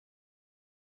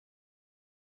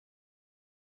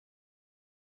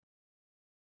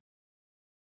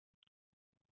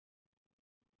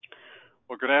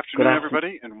Well, good Good afternoon, afternoon.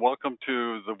 everybody, and welcome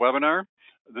to the webinar.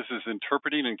 This is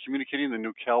Interpreting and Communicating the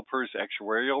New CalPERS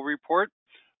Actuarial Report.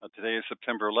 Today is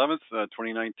September 11th,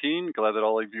 2019. Glad that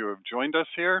all of you have joined us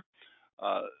here.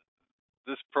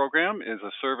 This program is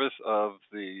a service of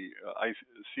the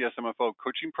CSMFO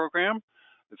coaching program.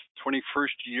 It's the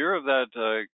 21st year of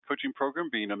that coaching program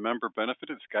being a member benefit.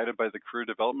 It's guided by the Career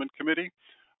Development Committee,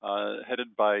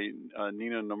 headed by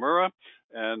Nina Nomura,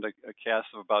 and a cast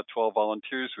of about 12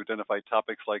 volunteers who identify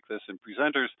topics like this and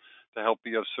presenters to help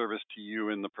be of service to you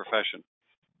in the profession.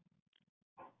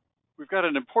 We've got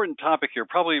an important topic here.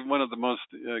 Probably one of the most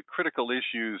critical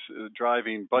issues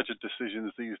driving budget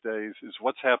decisions these days is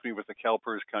what's happening with the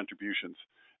CalPERS contributions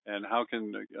and how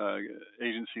can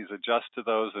agencies adjust to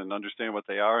those and understand what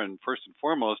they are, and first and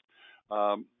foremost,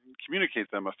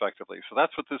 communicate them effectively. So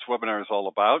that's what this webinar is all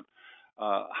about,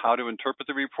 how to interpret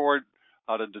the report,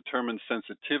 how to determine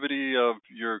sensitivity of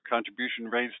your contribution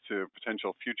rates to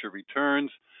potential future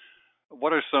returns.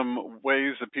 What are some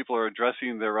ways that people are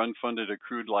addressing their unfunded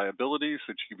accrued liabilities,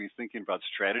 that you can be thinking about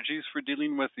strategies for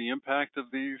dealing with the impact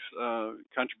of these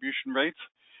contribution rates?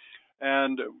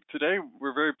 And today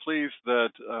we're very pleased that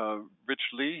Rich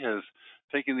Lee has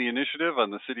taken the initiative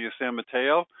on the City of San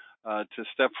Mateo to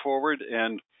step forward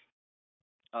and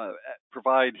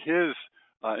provide his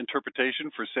interpretation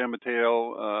for San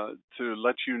Mateo to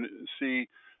let you see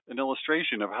an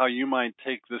illustration of how you might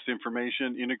take this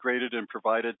information, integrate it, and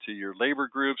provide it to your labor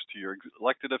groups, to your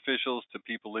elected officials, to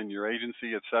people in your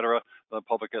agency, et cetera, the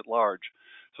public at large.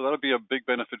 So that'll be a big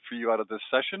benefit for you out of this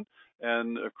session.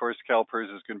 And of course,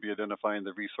 CalPERS is going to be identifying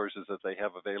the resources that they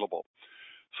have available.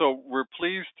 So we're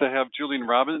pleased to have Julian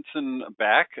Robinson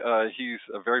back. He's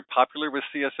very popular with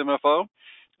CSMFO.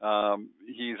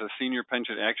 He's a senior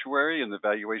pension actuary in the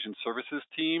valuation services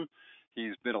team.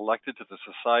 He's been elected to the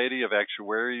Society of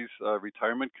Actuaries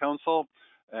Retirement Council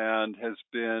and has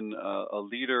been a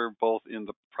leader both in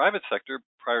the private sector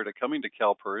prior to coming to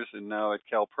CalPERS and now at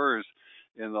CalPERS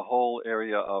in the whole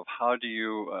area of how do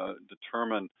you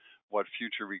determine what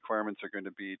future requirements are going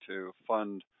to be to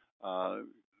fund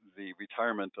the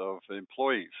retirement of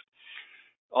employees.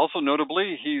 Also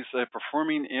notably, he's a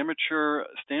performing amateur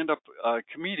stand-up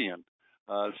comedian.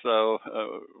 So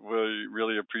we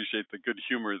really appreciate the good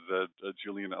humor that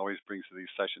Julian always brings to these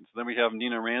sessions. Then we have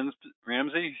Nina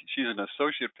Ramsey. She's an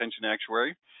associate pension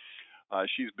actuary.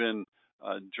 She's been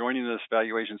joining this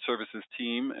valuation services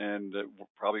team and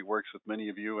probably works with many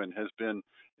of you and has been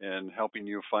in helping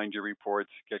you find your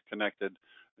reports, get connected,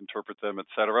 interpret them,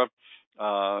 etc.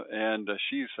 And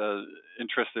she's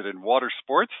interested in water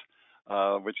sports,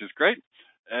 which is great.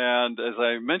 And as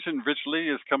I mentioned, Rich Lee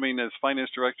is coming as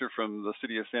finance director from the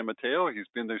City of San Mateo. He's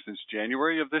been there since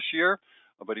January of this year,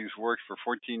 but he's worked for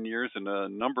 14 years in a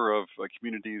number of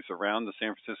communities around the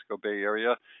San Francisco Bay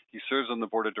Area. He serves on the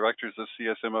board of directors of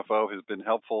CSMFO, has been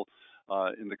helpful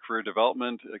in the career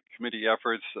development committee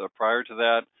efforts prior to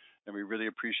that, and we really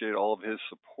appreciate all of his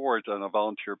support on a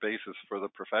volunteer basis for the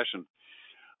profession.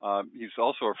 He's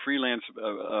also a freelance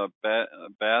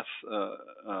bass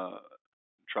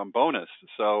trombonist,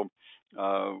 so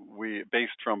bass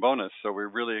trombonist. So we're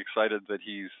really excited that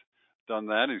he's done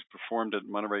that. He's performed at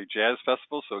Monterey Jazz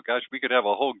Festival. So gosh, we could have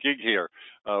a whole gig here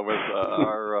with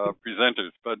our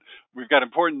presenters. But we've got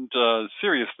important,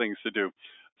 serious things to do.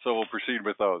 So we'll proceed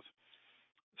with those.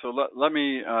 So let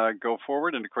me go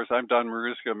forward. And of course, I'm Don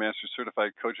Mariska, Master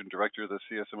Certified Coach and Director of the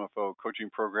CSMFO Coaching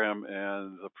Program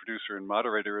and the producer and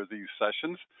moderator of these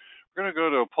sessions. We're going to go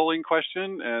to a polling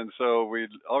question. And so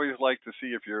we'd always like to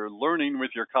see if you're learning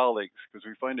with your colleagues, because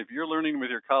we find if you're learning with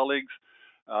your colleagues,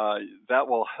 that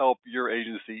will help your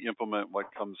agency implement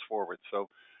what comes forward. So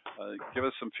give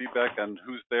us some feedback on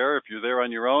who's there. If you're there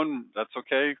on your own, that's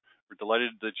okay. We're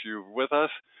delighted that you're with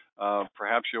us.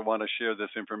 Perhaps you'll want to share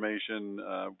this information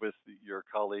with your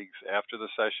colleagues after the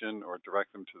session or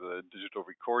direct them to the digital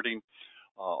recording,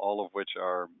 all of which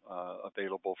are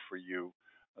available for you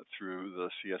through the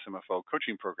CSMFO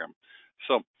coaching program.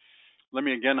 So let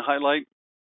me again highlight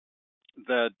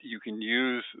that you can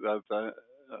use the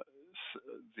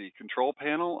control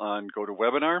panel on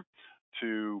GoToWebinar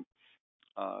to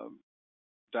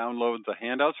download the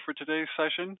handouts for today's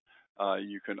session.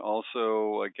 You can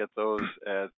also get those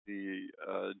at the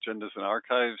Agendas and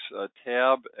Archives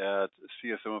tab at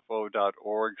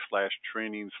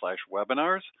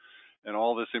csmfo.org/training/webinars. And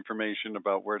all this information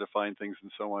about where to find things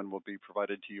and so on will be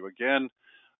provided to you again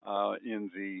in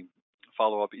the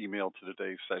follow-up email to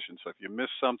today's session. So if you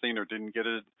missed something or didn't get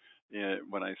it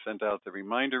when I sent out the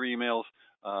reminder emails,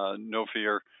 no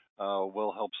fear,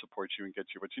 we'll help support you and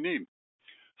get you what you need.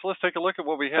 So let's take a look at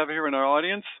what we have here in our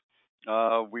audience.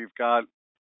 We've got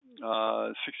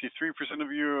 63%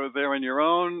 of you are there on your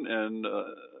own, and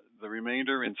the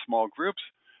remainder in small groups.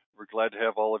 We're glad to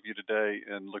have all of you today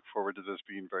and look forward to this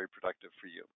being very productive for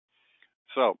you.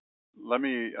 So let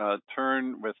me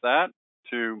turn with that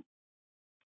to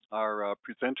our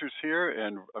presenters here,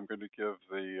 and I'm going to give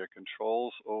the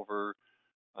controls over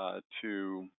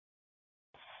to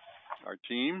our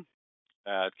team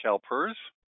at CalPERS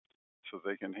so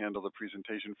they can handle the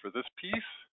presentation for this piece.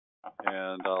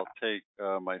 And I'll take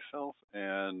myself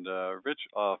and Rich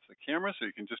off the camera so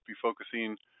you can just be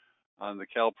focusing on the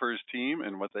CalPERS team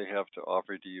and what they have to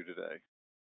offer to you today.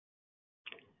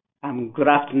 Good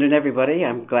afternoon, everybody.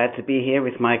 I'm glad to be here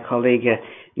with my colleague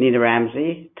Nina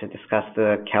Ramsey to discuss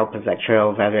the CalPERS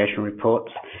Actuarial Valuation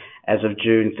Reports as of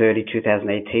June 30,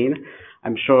 2018.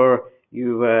 I'm sure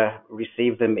you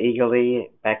received them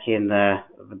eagerly back in the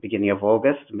beginning of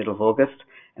August, middle of August,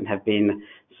 and have been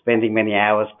spending many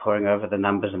hours poring over the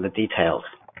numbers and the details.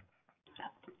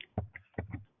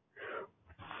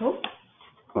 Oh.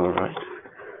 All right.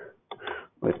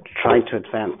 We're trying to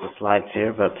advance the slides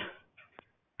here, but...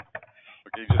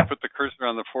 Okay, just put the cursor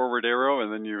on the forward arrow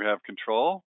and then you have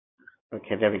control.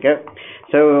 Okay, there we go.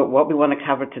 So what we want to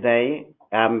cover today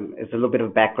is a little bit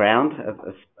of background,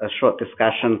 a short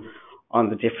discussion on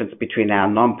the difference between our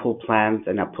non-pool plans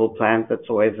and our pool plans. That's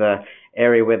always an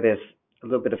area where there's a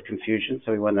little bit of confusion,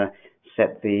 so we want to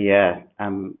set the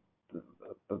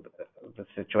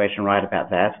situation right about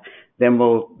that. Then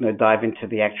we'll dive into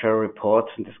the actuarial report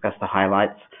and discuss the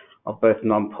highlights of both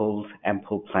non-pooled and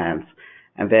pool plans.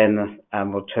 And then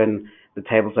we'll turn the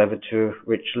tables over to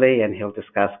Rich Lee, and he'll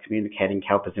discuss communicating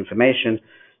CalPERS information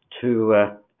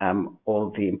to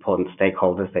all the important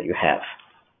stakeholders that you have.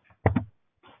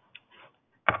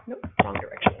 Nope, wrong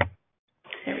direction.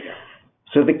 There we go.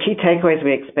 So the key takeaways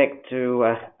we expect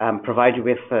to provide you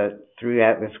with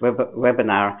throughout this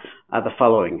webinar are the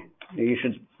following. You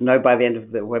should know by the end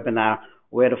of the webinar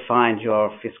where to find your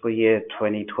fiscal year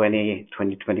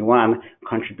 2020-2021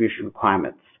 contribution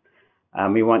requirements.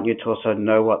 We want you to also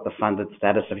know what the funded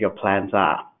status of your plans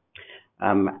are.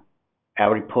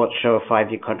 Our reports show a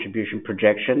 5-year contribution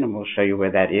projection, and we'll show you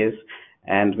where that is.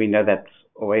 And we know that's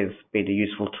always been a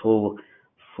useful tool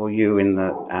for you in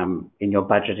your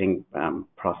budgeting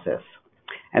process.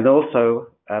 And also,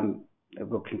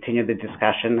 we'll continue the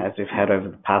discussion, as we've had over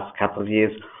the past couple of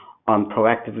years, on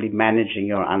proactively managing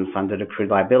your unfunded accrued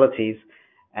liabilities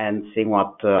and seeing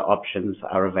what options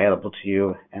are available to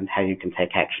you and how you can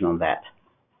take action on that.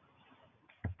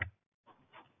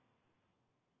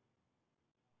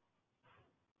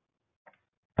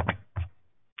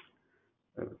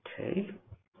 Okay.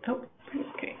 Oh,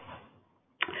 okay.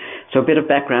 So a bit of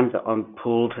background on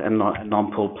pooled and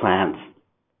non-pooled plans.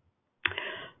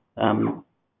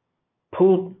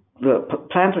 The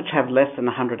plans which have less than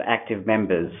 100 active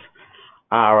members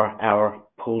are our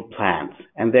pooled plans,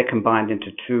 and they're combined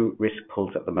into 2 risk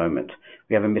pools at the moment.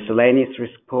 We have a miscellaneous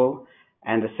risk pool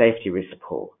and a safety risk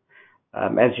pool.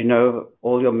 As you know,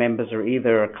 all your members are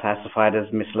either classified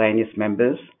as miscellaneous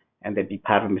members, and they'd be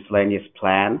part of a miscellaneous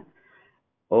plan,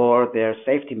 or they're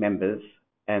safety members,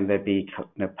 and they'd be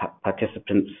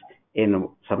participants in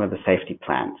some of the safety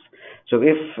plans. So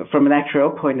if, from an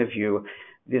actuarial point of view,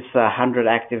 this 100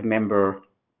 active member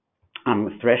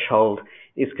threshold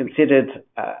is considered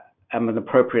an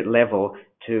appropriate level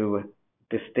to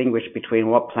distinguish between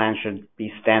what plans should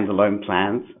be standalone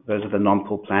plans, those are the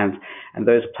non-pool plans, and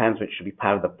those plans which should be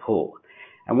part of the pool.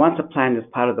 And once a plan is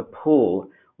part of the pool,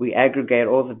 we aggregate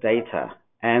all the data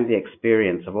and the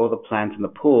experience of all the plans in the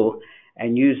pool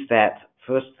and use that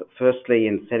firstly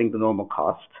in setting the normal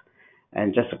cost.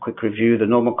 And just a quick review, the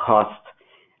normal cost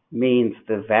means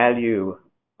the value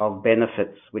of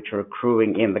benefits which are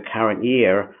accruing in the current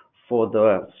year for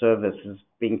the services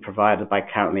being provided by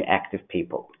currently active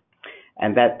people.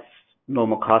 And that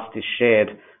normal cost is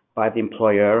shared by the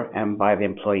employer and by the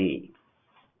employee.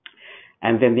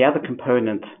 And then the other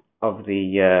component of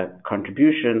the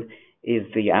contribution is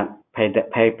the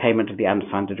payment of the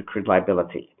unfunded accrued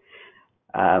liability.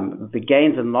 The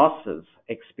gains and losses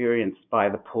experienced by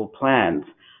the pool plans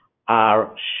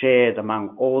are shared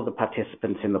among all the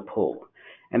participants in the pool.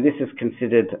 And this is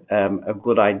considered a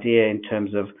good idea in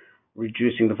terms of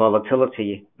reducing the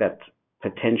volatility that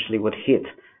potentially would hit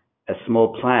a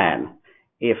small plan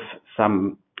if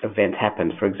some event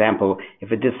happened. For example,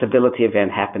 if a disability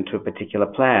event happened to a particular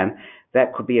plan,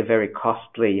 that could be a very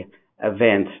costly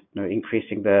event,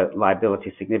 increasing the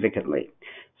liability significantly.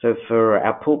 So for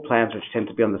our pool plans, which tend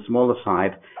to be on the smaller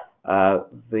side,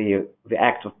 the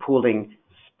act of pooling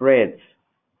spreads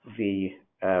the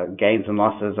gains and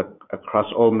losses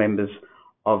across all members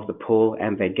of the pool,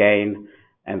 and they gain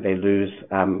and they lose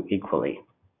equally.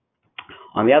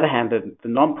 On the other hand, the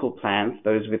non-pool plans,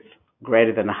 those with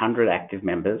greater than 100 active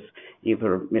members,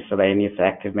 either miscellaneous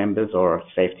active members or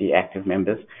safety active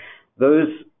members, those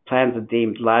plans are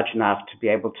deemed large enough to be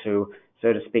able to,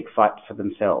 so to speak, fight for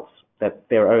themselves, that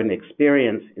their own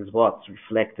experience is what's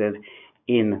reflected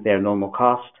in their normal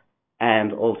cost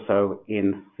and also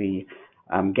in the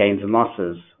gains and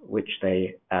losses which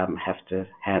they have to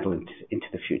handle into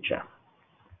the future.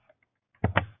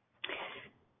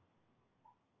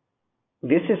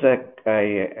 This is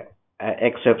a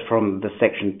excerpt from the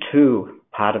Section 2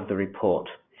 part of the report.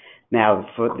 Now,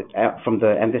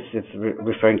 and this is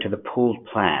referring to the pooled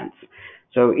plans.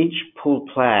 So each pooled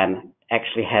plan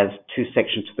actually has two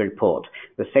sections to the report.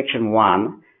 The Section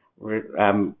 1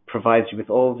 provides you with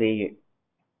all the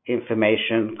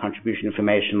information, contribution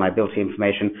information, liability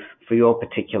information for your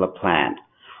particular plan.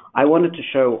 I wanted to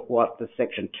show what the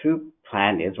Section 2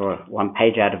 plan is, or one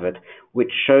page out of it,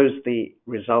 which shows the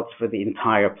results for the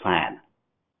entire plan.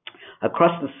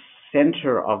 Across the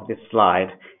center of this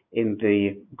slide, in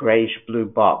the grayish-blue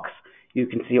box, you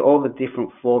can see all the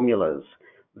different formulas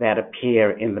that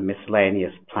appear in the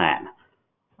miscellaneous plan.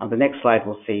 On the next slide,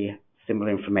 we'll see similar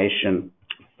information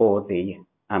for the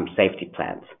safety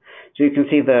plans. So you can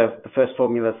see the first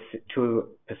formula, 2%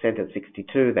 at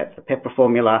 62, that's the PEPRA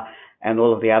formula, and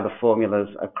all of the other formulas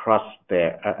across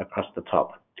the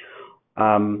top.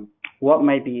 What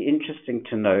may be interesting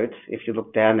to note, if you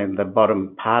look down in the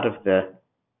bottom part of the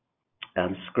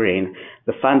screen,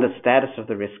 the funded status of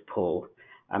the risk pool.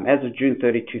 As of June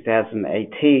 30,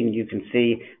 2018, you can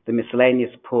see the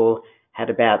miscellaneous pool had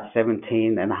about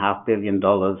 $17.5 billion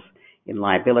in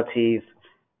liabilities,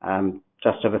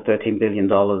 just over $13 billion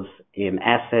in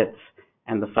assets,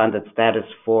 and the funded status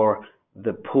for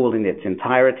the pool in its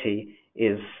entirety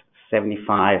is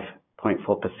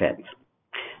 75.4%.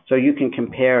 So you can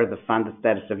compare the funded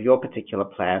status of your particular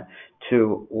plan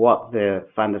to what the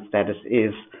funded status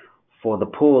is for the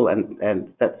pool,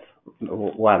 and that's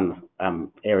one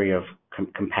area of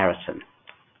comparison.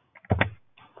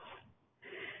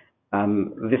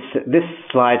 This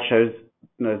slide shows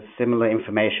similar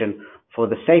information for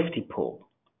the safety pool.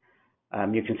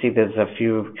 You can see there's a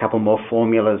couple more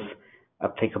formulas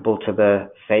applicable to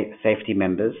the safety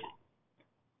members.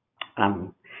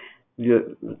 You're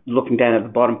looking down at the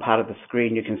bottom part of the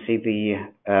screen, you can see the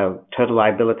total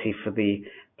liability for the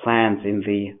plans in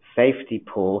the safety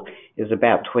pool is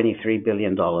about $23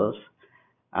 billion.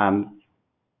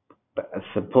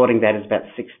 Supporting that is about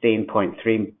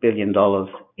 $16.3 billion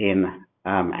in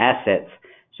assets.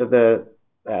 So the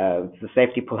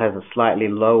safety pool has a slightly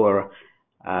lower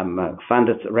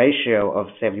funded ratio of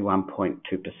 71.2%.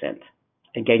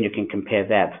 Again, you can compare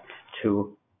that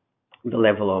to the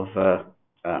level of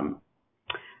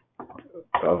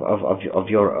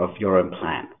your own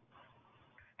plan.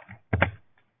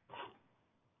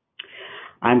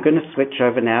 I'm going to switch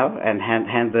over now and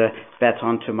hand the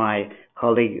baton to my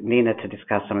colleague Nina to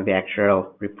discuss some of the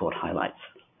actuarial report highlights.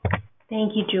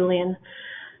 Thank you, Julian.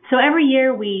 So every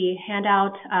year we hand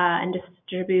out and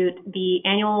distribute the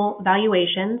annual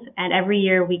valuations, and every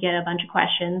year we get a bunch of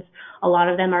questions. A lot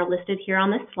of them are listed here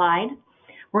on this slide.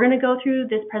 We're going to go through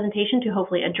this presentation to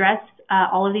hopefully address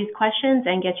all of these questions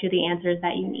and get you the answers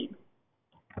that you need.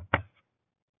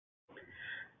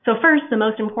 So first, the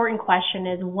most important question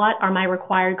is, what are my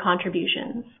required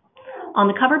contributions? On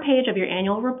the cover page of your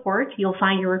annual report, you'll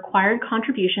find your required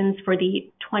contributions for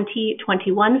the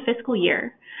 2021 fiscal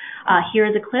year. Here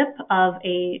is a clip of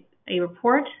a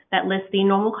report that lists the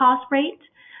normal cost rate,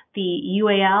 the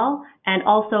UAL, and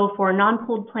also for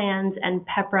non-pooled plans and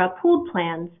PEPRA pooled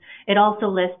plans, it also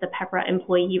lists the PEPRA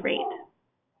employee rate.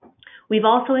 We've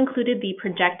also included the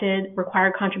projected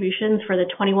required contributions for the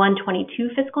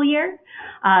 21-22 fiscal year.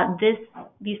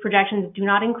 These projections do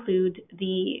not include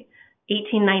the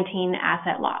 18-19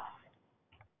 asset loss.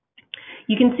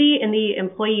 You can see in the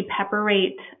employee PEPRA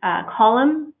rate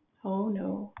column,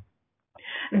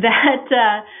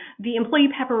 that the employee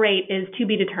PEPRA rate is to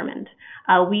be determined.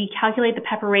 We calculate the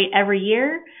PEPRA rate every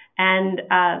year, and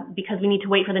because we need to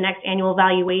wait for the next annual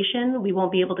valuation, we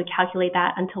won't be able to calculate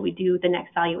that until we do the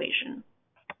next valuation.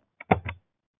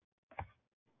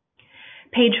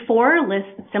 Page 4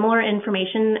 lists similar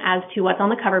information as to what's on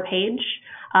the cover page.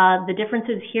 The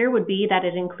differences here would be that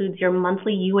it includes your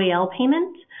monthly UAL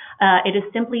payment. It is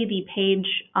simply the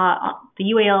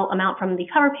UAL amount from the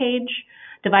cover page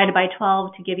divided by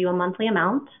 12 to give you a monthly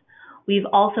amount. We've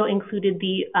also included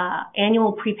the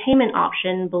annual prepayment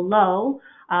option below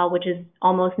which is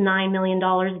almost $9 million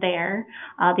there.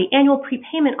 The annual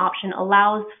prepayment option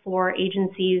allows for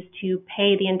agencies to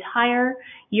pay the entire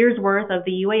year's worth of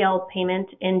the UAL payment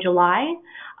in July.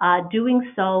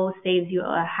 Doing so saves you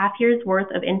a half year's worth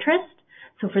of interest.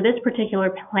 So for this particular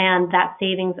plan, that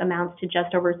savings amounts to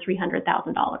just over $300,000.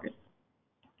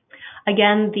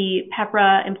 Again, the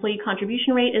PEPRA employee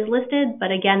contribution rate is listed, but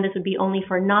again, this would be only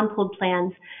for non-pooled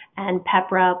plans and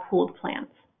PEPRA pooled plans.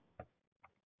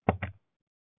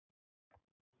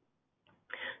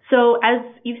 So as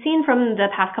you've seen from the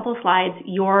past couple of slides,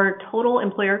 your total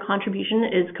employer contribution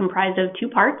is comprised of two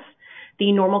parts: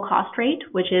 the normal cost rate,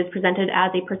 which is presented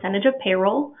as a percentage of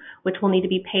payroll, which will need to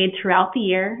be paid throughout the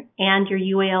year, and your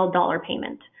UAL dollar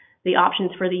payment. The options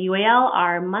for the UAL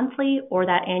are monthly or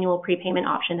that annual prepayment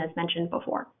option as mentioned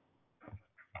before.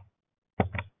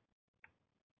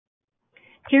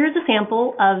 Here's a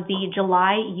sample of the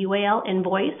July UAL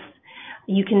invoice.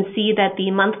 You can see that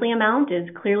the monthly amount is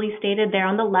clearly stated there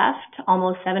on the left,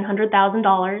 almost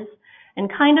 $700,000,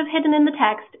 and kind of hidden in the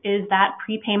text is that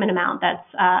prepayment amount that's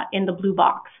in the blue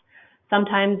box.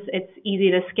 Sometimes it's easy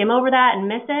to skim over that and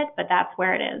miss it, but that's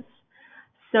where it is.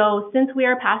 So since we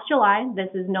are past July, this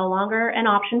is no longer an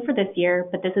option for this year,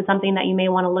 but this is something that you may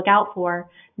want to look out for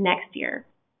next year.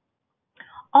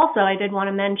 Also, I did want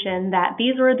to mention that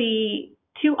these were the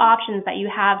two options that you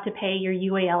have to pay your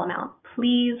UAL amount.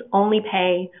 Please only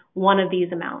pay one of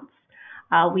these amounts.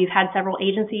 We've had several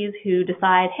agencies who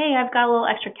decide, hey, I've got a little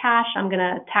extra cash, I'm going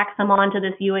to tack some on to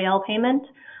this UAL payment.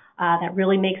 That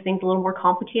really makes things a little more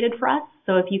complicated for us.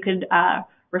 So if you could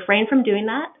refrain from doing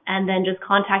that and then just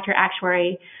contact your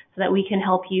actuary so that we can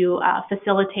help you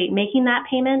facilitate making that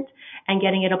payment and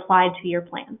getting it applied to your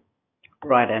plan.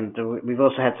 Right, and we've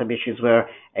also had some issues where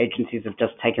agencies have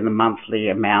just taken the monthly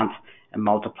amount and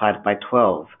multiplied it by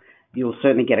 12. You'll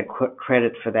certainly get a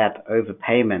credit for that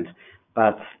overpayment,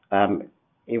 but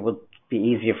it would be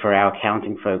easier for our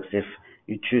accounting folks if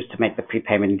you choose to make the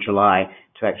prepayment in July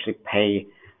to actually pay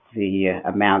the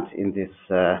amount in this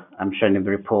shown in the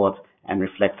report and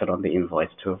reflected on the invoice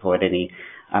to avoid any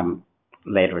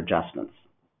later adjustments.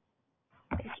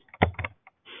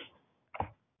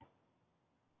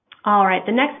 All right,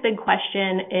 the next big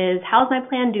question is, how's my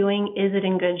plan doing? Is it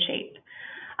in good shape?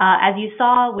 As you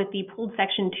saw with the pooled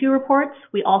Section 2 reports,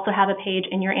 we also have a page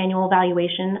in your annual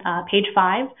evaluation, page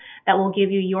 5, that will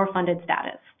give you your funded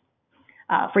status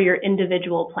for your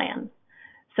individual plan.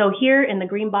 So here in the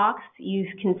green box, you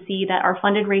can see that our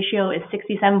funded ratio is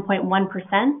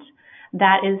 67.1%.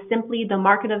 That is simply the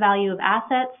market value of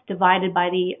assets divided by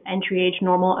the entry age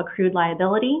normal accrued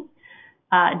liability,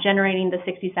 generating the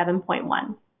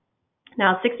 67.1.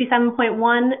 Now,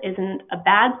 67.1 isn't a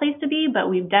bad place to be, but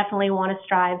we definitely want to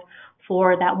strive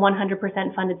for that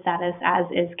 100% funded status, as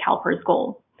is CalPERS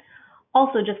goal.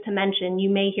 Also, just to mention, you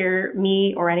may hear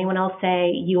me or anyone else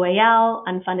say UAL,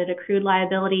 unfunded accrued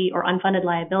liability, or unfunded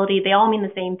liability. They all mean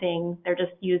the same thing. They're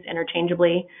just used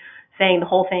interchangeably. Saying the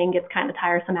whole thing gets kind of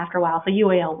tiresome after a while, so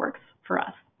UAL works for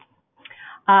us.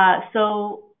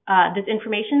 This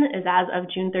information is as of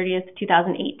June 30th,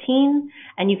 2018,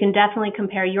 and you can definitely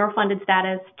compare your funded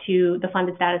status to the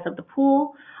funded status of the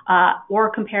pool,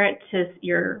 or compare it to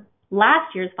your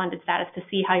last year's funded status to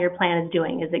see how your plan is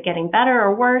doing. Is it getting better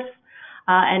or worse?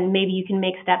 And maybe you can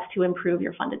make steps to improve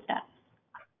your funded status.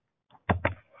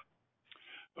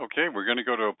 Okay, we're going to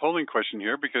go to a polling question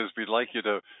here because we'd like you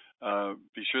to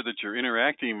be sure that you're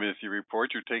interacting with your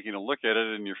report, you're taking a look at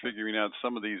it, and you're figuring out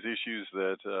some of these issues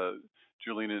that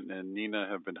Julian and Nina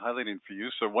have been highlighting for you.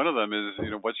 So one of them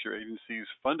is, what's your agency's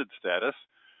funded status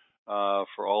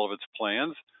for all of its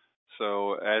plans?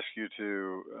 So ask you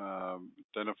to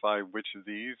identify which of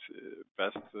these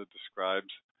best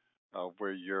describes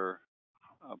where your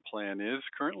plan is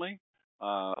currently.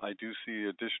 I do see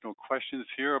additional questions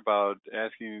here about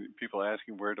people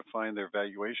asking where to find their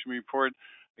valuation report.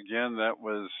 Again, that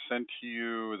was sent to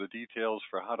you, the details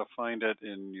for how to find it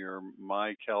in your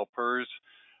My CalPERS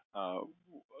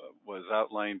was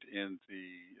outlined in the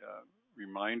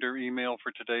reminder email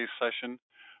for today's session.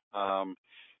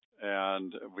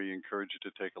 And we encourage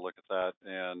you to take a look at that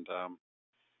and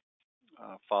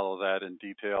follow that in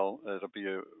detail.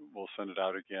 We'll send it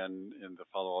out again in the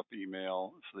follow-up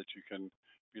email so that you can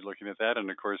be looking at that.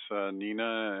 And of course,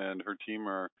 Nina and her team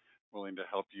are willing to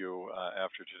help you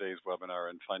after today's webinar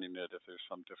and finding it if there's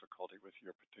some difficulty with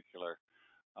your particular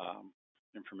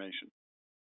information.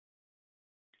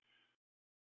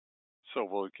 So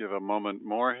we'll give a moment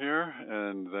more here,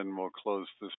 and then we'll close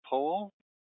this poll.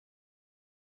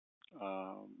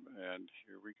 And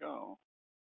here we go.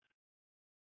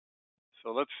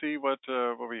 So let's see what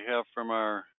we have from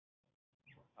our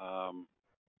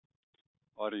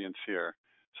audience here.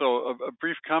 So a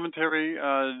brief commentary,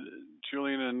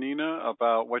 Julian and Nina,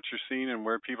 about what you're seeing and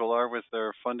where people are with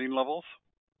their funding levels.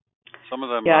 Some of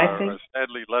them are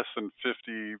sadly less than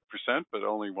 50%, but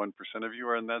only 1% of you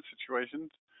are in that situation.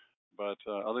 But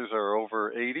others are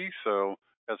over 80, so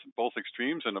that's both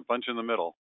extremes and a bunch in the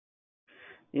middle.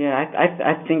 Yeah,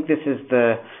 I think this is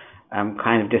the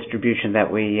kind of distribution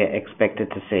that we expected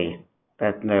to see.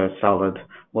 That solid,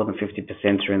 more than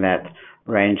 50% are in that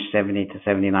range, 70 to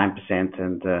 79%,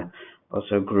 and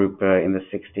also a group in the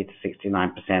 60 to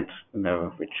 69%,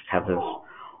 which covers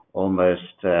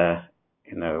almost 80%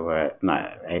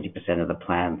 of the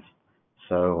plans.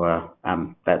 So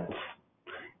that's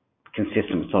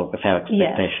consistent with our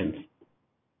expectations. Yes.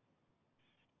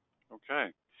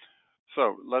 Okay.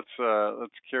 So let's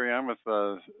carry on with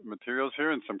materials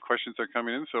here, and some questions are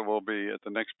coming in. So we'll be at the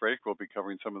next break. We'll be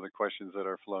covering some of the questions that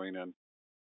are flowing in.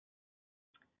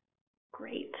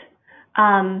 Great.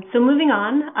 So moving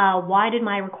on, why did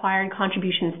my required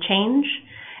contributions change?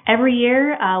 Every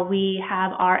year we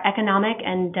have our economic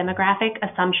and demographic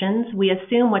assumptions. We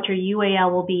assume what your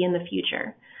UAL will be in the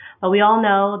future. But we all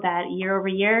know that year over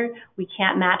year we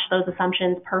can't match those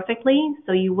assumptions perfectly,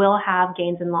 so you will have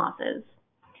gains and losses.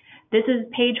 This is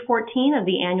page 14 of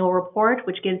the annual report,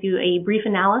 which gives you a brief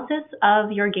analysis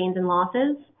of your gains and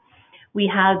losses.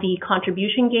 We have the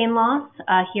contribution gain loss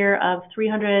here of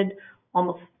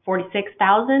almost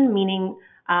 46,000, meaning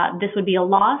this would be a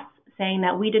loss, saying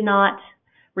that we did not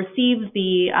receive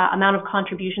the amount of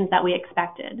contributions that we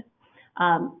expected.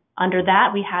 Under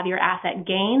that, we have your asset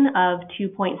gain of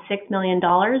 $2.6 million.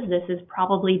 This is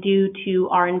probably due to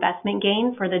our investment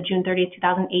gain for the June 30th,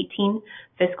 2018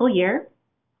 fiscal year.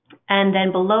 And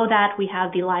then below that, we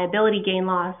have the liability gain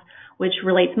loss, which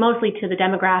relates mostly to the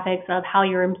demographics of how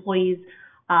your employees'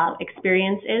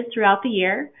 experience is throughout the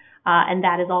year. And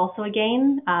that is also a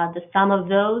gain. The sum of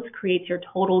those creates your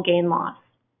total gain loss.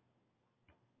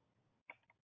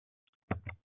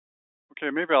 Okay,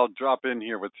 maybe I'll drop in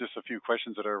here with just a few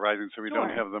questions that are arising so we Sure.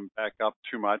 don't have them back up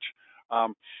too much.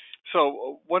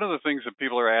 So one of the things that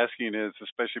people are asking is,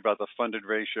 especially about the funded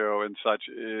ratio and such,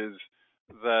 is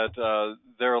that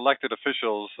their elected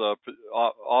officials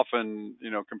often,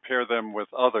 compare them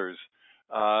with others,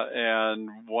 and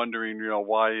wondering,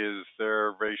 why is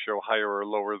their ratio higher or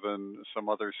lower than some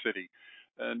other city?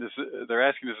 And they're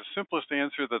asking, is the simplest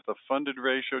answer that the funded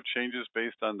ratio changes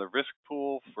based on the risk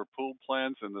pool for pooled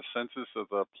plans and the census of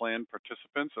the plan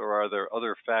participants, or are there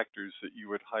other factors that you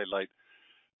would highlight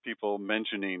people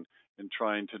mentioning in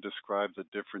trying to describe the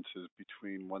differences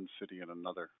between one city and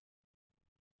another?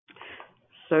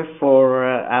 So for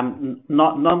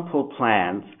non-pooled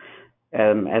plans,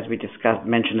 as we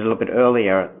mentioned a little bit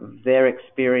earlier, their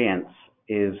experience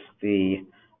is the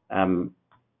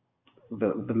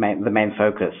main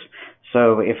focus.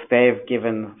 So if they've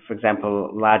given, for example,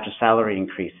 larger salary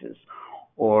increases,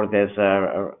 or there's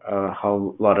a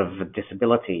whole lot of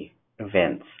disability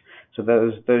events, so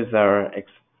those are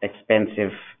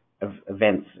expensive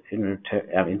events in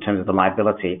terms of the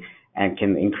liability, and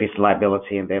can increase the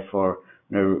liability and therefore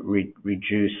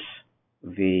reduce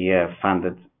the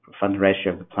funded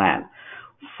ratio of the plan.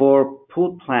 For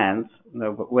pooled plans,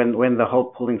 when the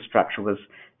whole pooling structure was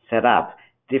set up,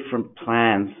 different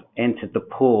plans entered the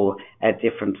pool at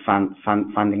different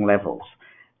funding levels,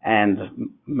 and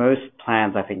most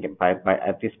plans, I think, by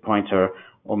at this point are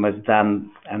almost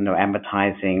done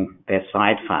amortizing their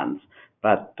side funds.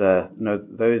 But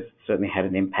those certainly had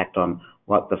an impact on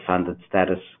what the funded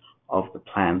status of the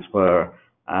plans were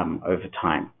over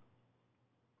time.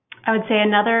 I would say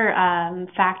another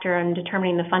factor in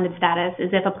determining the funded status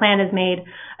is if a plan has made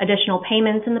additional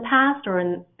payments in the past, or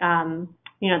in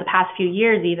the past few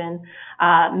years even,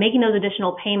 making those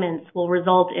additional payments will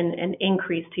result in an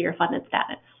increase to your funded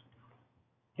status.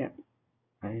 Yeah.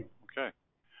 Right. Okay.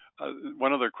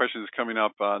 One other question is coming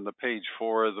up on the page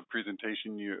 4 of the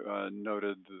presentation. You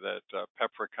noted that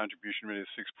PEPRA contribution rate is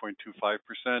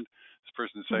 6.25%. This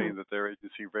person is saying that their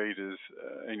agency rate is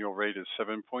annual rate is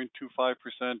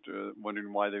 7.25%.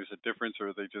 Wondering why there's a difference, or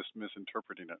are they just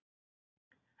misinterpreting it?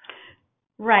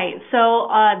 Right. So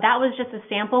that was just a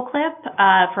sample clip.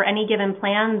 For any given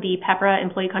plan, the PEPRA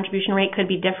employee contribution rate could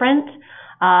be different.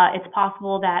 It's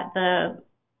possible that the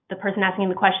person asking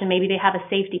the question, maybe they have a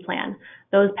safety plan.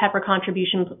 Those PEPRA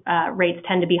contribution rates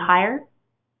tend to be higher.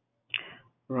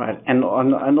 Right, and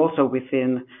also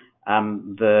within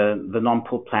the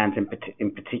non-pool plans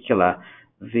in particular,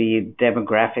 the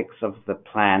demographics of the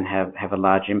plan have a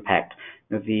large impact.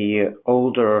 The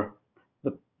older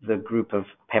the group of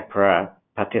PEPRA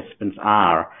participants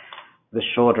are, the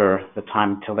shorter the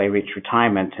time till they reach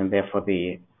retirement, and therefore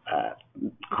the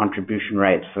contribution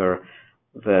rate for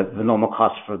the normal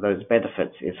cost for those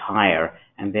benefits is higher,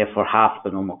 and therefore half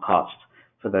the normal cost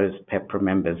for those PEPRA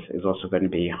members is also going to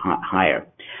be higher.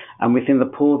 And within the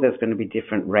pool, there's going to be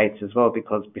different rates as well,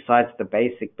 because besides the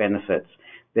basic benefits,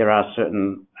 there are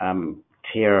certain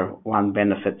Tier 1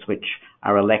 benefits which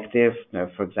are elective.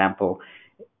 For example,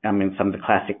 in some of the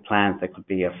classic plans, there could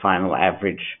be a final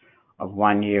average of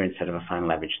 1 year instead of a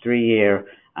final average 3 year,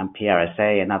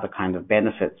 PRSA and other kind of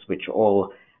benefits, which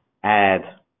all add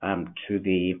to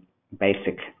the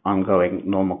basic ongoing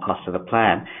normal cost of the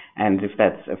plan. And if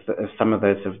some of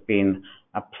those have been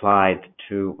applied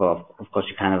to, well, of course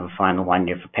you can't have a final 1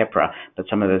 year for PEPRA, but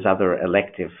some of those other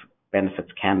elective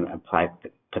benefits can apply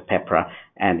to PEPRA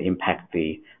and impact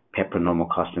the PEPRA normal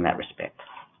cost in that respect.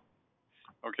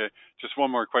 Okay, just one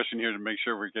more question here to make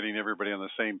sure we're getting everybody on the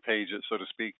same page, so to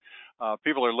speak.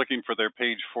 People are looking for their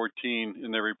page 14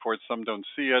 in their report. Some don't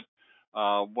see it.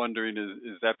 Wondering,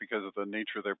 is that because of the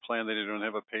nature of their plan that they don't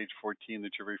have a page 14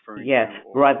 that you're referring to? Yeah,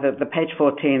 right. The page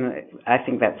 14, I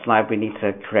think that slide, we need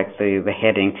to correct the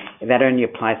heading. That only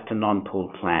applies to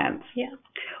non-pooled plans. Yeah.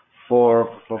 For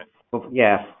pooled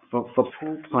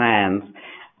plans,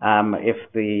 if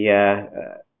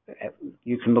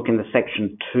you can look in the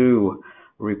Section 2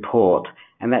 report,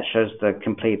 and that shows the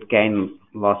complete gain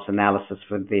loss analysis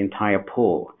for the entire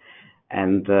pool.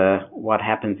 And what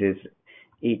happens is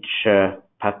each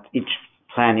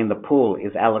plan in the pool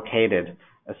is allocated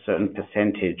a certain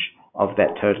percentage of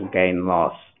that total gain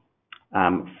loss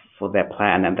for their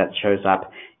plan, and that shows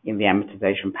up in the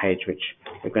amortization page, which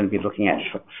we're going to be looking at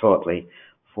shortly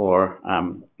for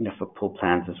pool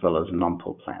plans as well as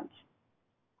non-pool plans.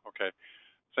 Okay.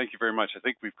 Thank you very much. I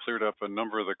think we've cleared up a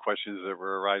number of the questions that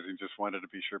were arising. Just wanted to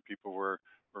be sure people were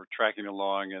tracking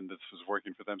along and this was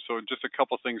working for them. So just a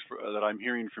couple things that I'm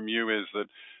hearing from you is that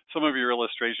some of your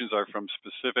illustrations are from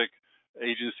specific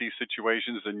agency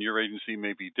situations, and your agency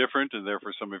may be different, and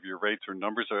therefore some of your rates or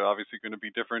numbers are obviously going to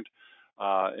be different.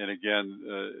 And again,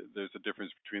 there's a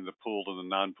difference between the pooled and the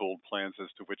non-pooled plans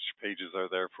as to which pages are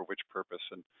there for which purpose.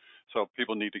 And so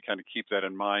people need to kind of keep that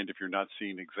in mind if you're not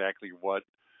seeing exactly what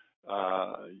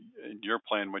in your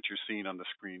plan, what you're seeing on the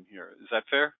screen here. Is that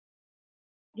fair?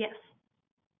 Yes.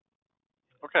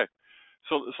 Okay.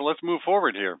 So let's move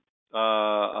forward here.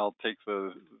 I'll take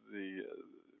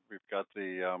we've got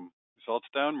the results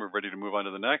down. We're ready to move on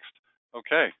to the next.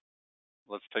 Okay.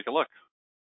 Let's take a look.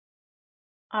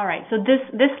 All right, so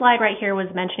this slide right here was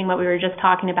mentioning what we were just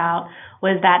talking about,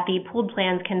 was that the pooled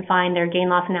plans can find their gain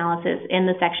loss analysis in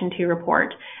the Section 2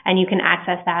 report, and you can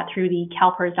access that through the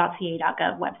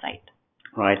calpers.ca.gov website.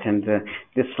 Right, and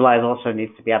this slide also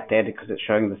needs to be updated because it's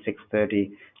showing the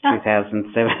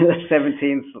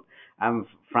 6/30/2017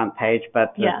 front page,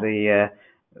 but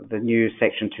the new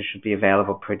Section 2 should be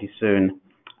available pretty soon,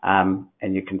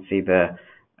 and you can see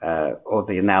all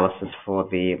the analysis for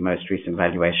the most recent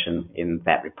valuation in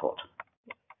that report.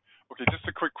 Okay, just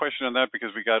a quick question on that,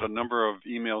 because we got a number of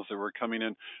emails that were coming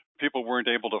in. People weren't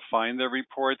able to find their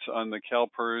reports on the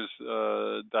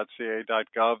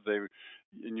calpers.ca.gov.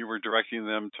 And you were directing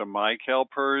them to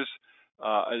MyCalPERS.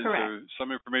 Is there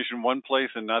some information in one place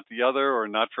and not the other, or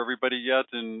not for everybody yet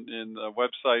in the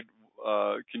website?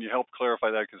 Can you help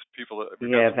clarify that, because people got some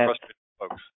frustrated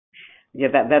folks. Yeah,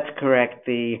 that's correct.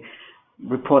 The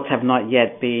reports have not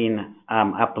yet been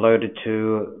uploaded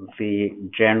to the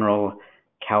general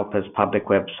CalPERS public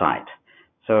website.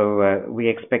 So we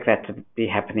expect that to be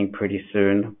happening pretty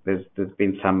soon. There's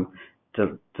been some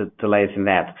delays in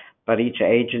that. But each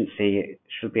agency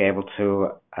should be able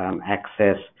to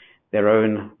access their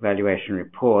own valuation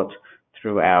report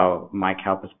through our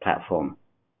MyCalPERS platform.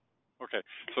 Okay,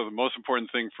 so the most important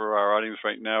thing for our audience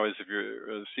right now is if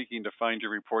you're seeking to find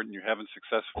your report and you haven't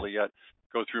successfully yet,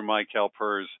 go through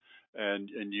MyCalPERS and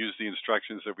use the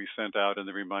instructions that we sent out in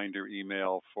the reminder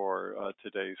email for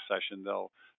today's session. They'll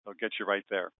get you right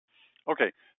there.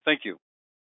 Okay, thank you.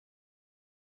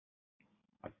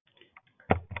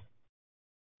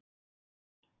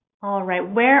 All right,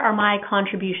 where are my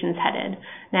contributions headed?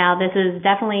 Now, this is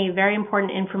definitely very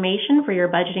important information for your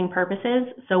budgeting purposes,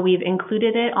 so we've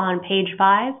included it on page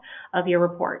 5 of your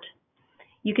report.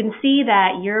 You can see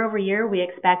that year over year, we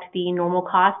expect the normal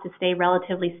cost to stay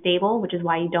relatively stable, which is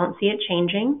why you don't see it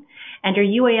changing. And your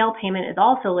UAL payment is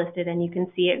also listed, and you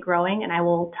can see it growing, and I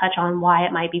will touch on why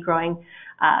it might be growing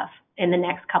in the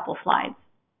next couple slides.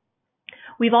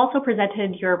 We've also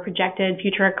presented your projected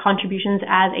future contributions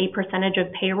as a percentage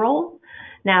of payroll.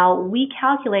 Now, we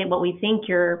calculate what we think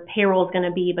your payroll is going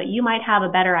to be, but you might have a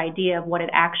better idea of what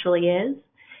it actually is.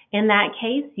 In that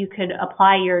case, you could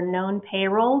apply your known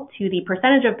payroll to the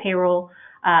percentage of payroll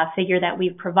figure that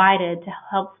we've provided to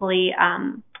hopefully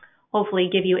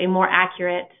give you a more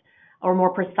accurate or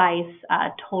more precise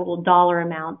total dollar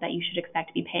amount that you should expect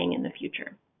to be paying in the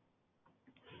future.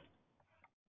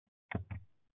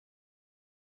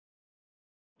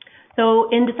 So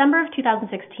in December of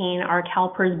 2016, our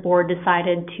CalPERS board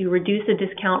decided to reduce the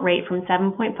discount rate from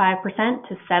 7.5%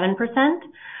 to 7%.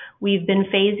 We've been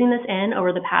phasing this in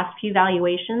over the past few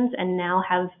valuations and now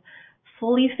have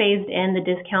fully phased in the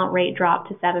discount rate drop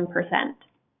to 7%.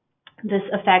 This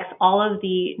affects all of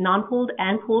the non-pooled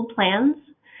and pooled plans.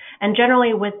 And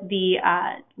generally with the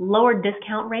lower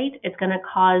discount rate, it's going to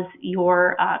cause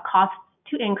your costs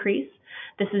to increase.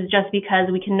 This is just because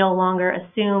we can no longer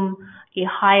assume a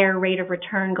higher rate of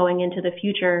return going into the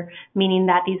future, meaning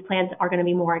that these plans are going to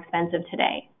be more expensive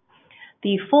today.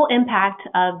 The full impact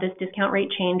of this discount rate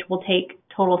change will take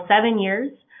total 7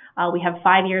 years. We have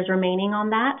 5 years remaining on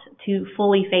that to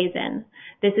fully phase in.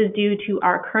 This is due to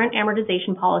our current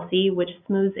amortization policy, which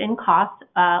smooths in costs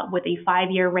with a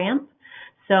 5-year ramp.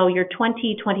 So your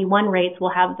 2021 rates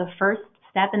will have the first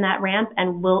step in that ramp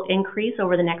and will increase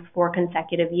over the next 4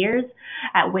 consecutive years,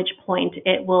 at which point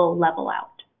it will level out.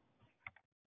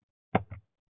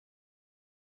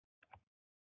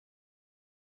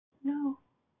 No.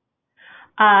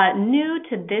 New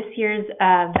to this year's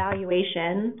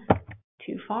valuation,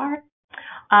 too far.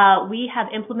 We have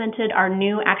implemented our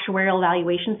new actuarial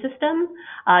valuation system.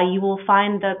 You will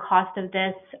find the cost of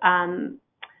this,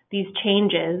 these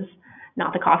changes,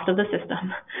 not the cost of the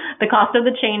system, the cost of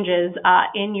the changes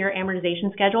in your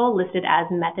amortization schedule listed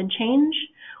as method change.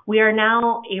 We are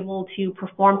now able to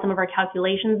perform some of our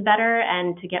calculations better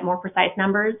and to get more precise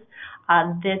numbers.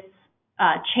 This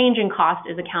change in cost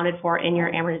is accounted for in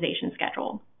your amortization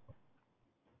schedule.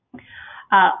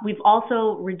 We've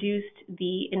also reduced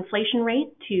the inflation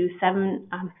rate to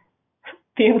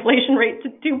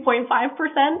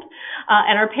 2.5%,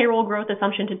 and our payroll growth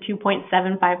assumption to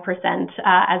 2.75%,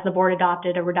 as the board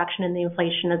adopted a reduction in the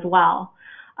inflation as well.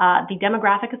 The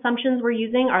demographic assumptions we're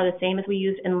using are the same as we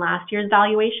used in last year's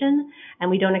valuation, and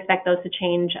we don't expect those to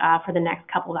change for the next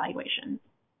couple valuations.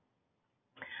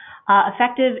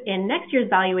 Effective in next year's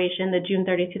valuation, the June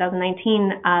 30,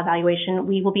 2019 valuation,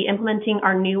 we will be implementing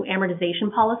our new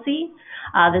amortization policy.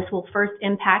 This will first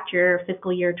impact your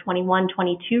fiscal year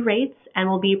 21-22 rates and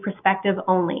will be prospective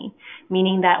only,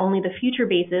 meaning that only the future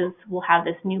bases will have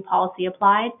this new policy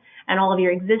applied, and all of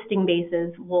your existing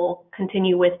bases will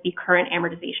continue with the current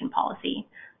amortization policy.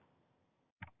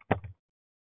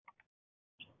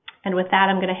 And with that,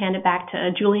 I'm going to hand it back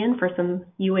to Julian for some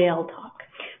UAL talk.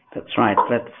 That's right.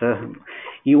 Let's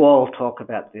you all talk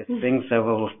about this thing, so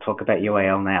we'll talk about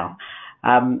UAL now.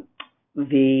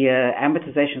 The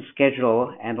amortization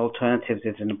schedule and alternatives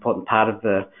is an important part of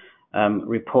the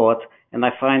report, and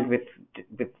I find with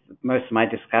most of my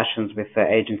discussions with the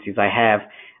agencies I have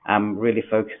really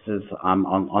focuses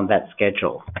on that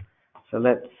schedule. So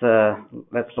let's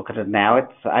look at it now.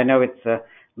 I know it's a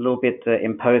little bit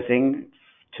imposing.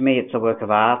 To me, it's a work of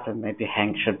art, and maybe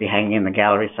should be hanging in the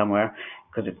gallery somewhere,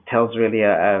 because it tells really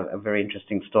a very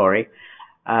interesting story.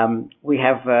 We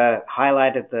have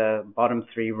highlighted the bottom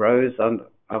 3 rows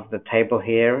of the table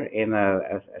here in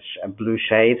a blue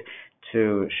shade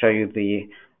to show you the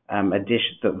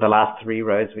the last 3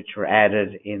 rows which were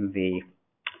added in the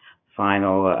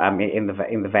final in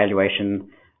the valuation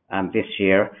this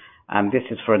year. This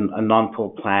is for a non-pool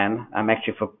plan.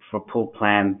 Actually, for pool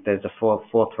plan, there's a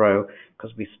fourth row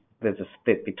because there's a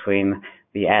split between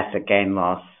the asset gain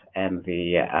loss and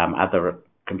the other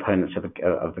components of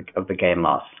the gain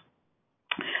loss.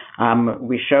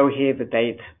 We show here the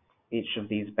date each of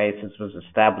these bases was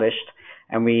established,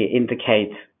 and we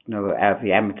indicate the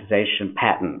amortization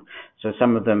pattern. So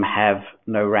some of them have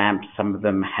no ramps, some of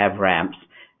them have ramps,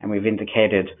 and we've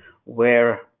indicated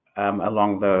where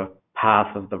along the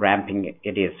path of the ramping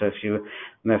it is. So if you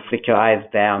flick your eyes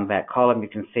down that column, you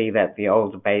can see that the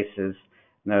older bases,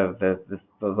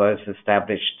 those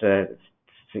established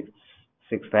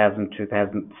 2000,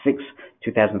 2006,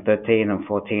 2013, and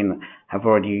 14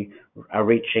 are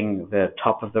reaching the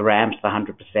top of the ramps, the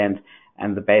 100%,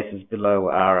 and the bases below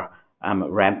are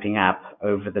ramping up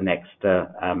over the next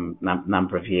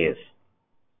number of years.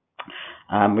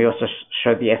 We also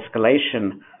show the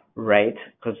escalation rate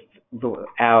because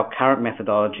our current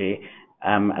methodology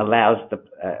allows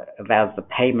the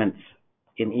payments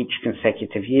in each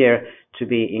consecutive year to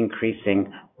be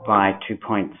increasing by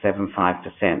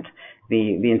 2.75%.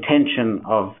 The intention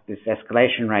of this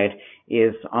escalation rate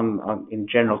is in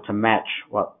general to match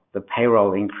what the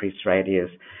payroll increase rate is.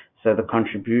 So the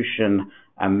contribution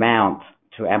amount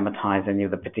to amortize any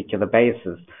of the particular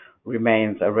bases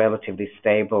remains a relatively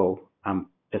stable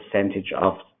percentage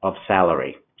of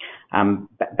salary.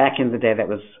 Back in the day, that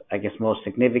was, I guess, more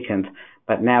significant,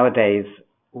 but nowadays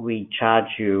we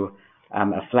charge you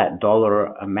a flat dollar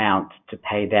amount to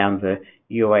pay down the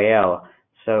UAL,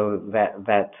 so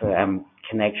that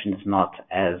connection is not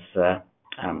as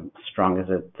strong as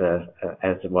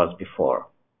it was before.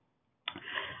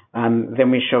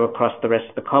 Then we show across the rest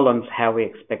of the columns how we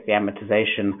expect the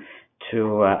amortization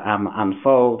to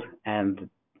unfold, and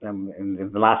in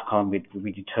the last column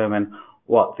we determine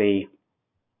what the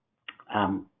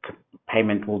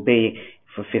payment will be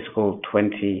for fiscal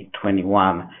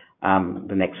 2021,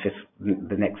 the next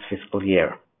fiscal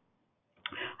year.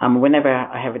 Whenever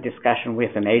I have a discussion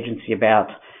with an agency about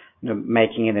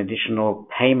making an additional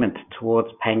payment towards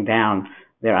paying down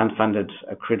their unfunded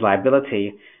accrued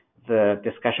liability, the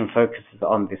discussion focuses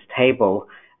on this table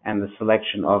and the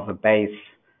selection of a base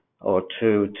or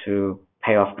two to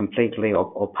pay off completely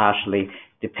or partially,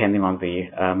 depending on the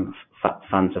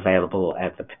funds available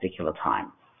at the particular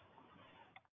time.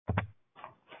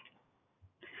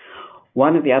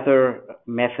 One of the other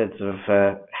methods of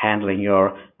handling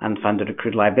your unfunded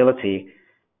accrued liability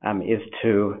is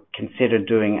to consider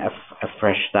doing a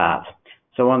fresh start.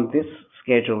 So on this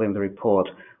schedule in the report,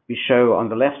 we show on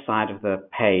the left side of the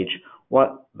page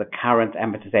what the current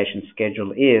amortization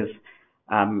schedule is,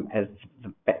 as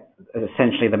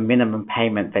essentially the minimum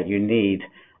payment that you need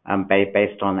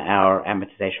based on our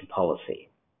amortization policy.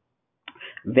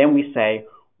 Then we say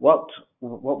what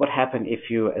would happen if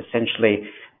you essentially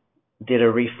did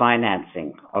a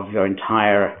refinancing of your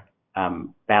entire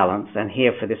balance, and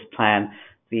here for this plan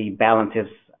the balance is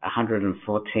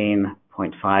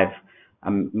 $114.5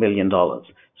 million.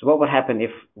 So what would happen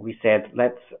if we said,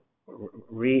 let's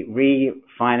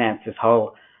refinance this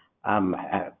whole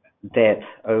debt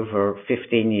over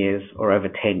 15 years or over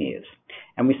 10 years?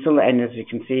 And we still, and as you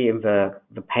can see in the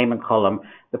payment column,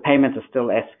 the payments are still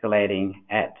escalating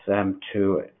at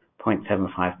to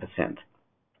 0.75%.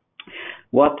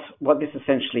 What this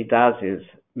essentially does is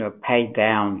pay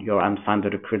down your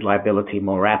unfunded accrued liability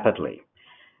more rapidly.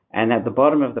 And at the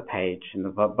bottom of the page, in the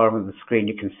bottom of the screen,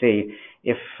 you can see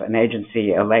if an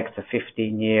agency elects a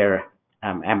 15-year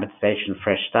amortization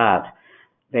fresh start,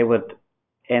 they would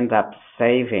end up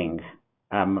saving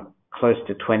close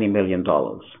to $20 million.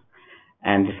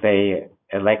 And if they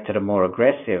elected a more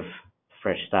aggressive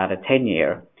fresh start, a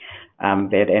 10-year,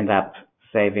 they'd end up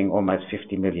saving almost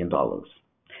 $50 million.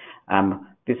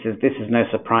 This is no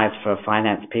surprise for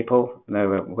finance people.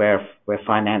 We're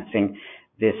financing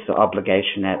this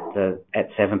obligation at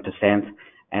 7%,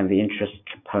 and the interest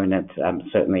component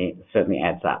certainly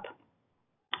adds up.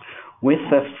 With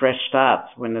the fresh start,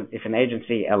 if an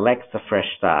agency elects a fresh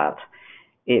start,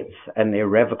 it's an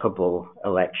irrevocable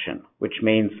election, which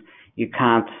means you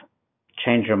can't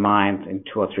change your mind in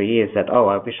 2 or 3 years that, oh,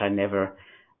 I wish I never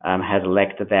had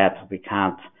elected that. We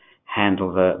can't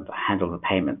handle the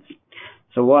payments.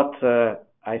 So what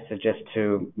I suggest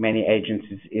to many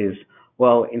agencies is,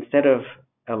 well, instead of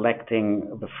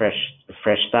electing the fresh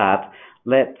start,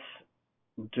 let's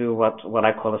do what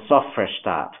I call a soft fresh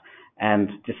start and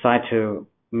decide to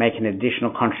make an additional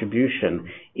contribution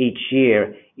each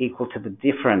year equal to the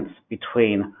difference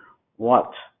between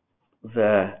what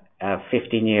the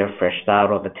 15-year fresh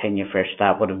start or the 10-year fresh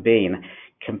start would have been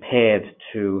compared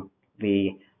to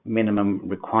the minimum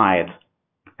required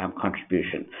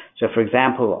contribution. So, for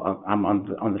example, on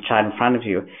the chart in front of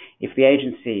you, if the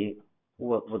agency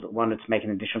wanted to make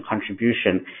an additional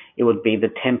contribution, it would be the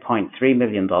 $10.3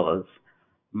 million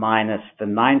minus the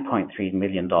 $9.3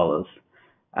 million,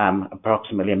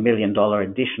 approximately $1 million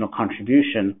additional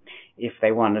contribution if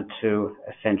they wanted to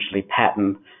essentially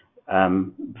pattern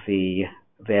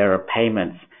their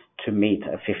payments to meet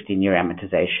a 15-year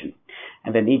amortization.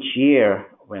 And then each year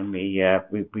when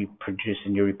we produce a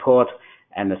new report,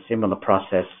 and a similar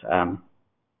process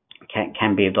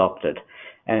can be adopted.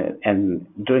 And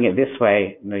doing it this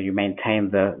way, you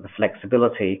maintain the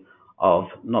flexibility of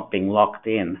not being locked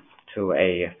in to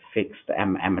a fixed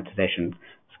amortization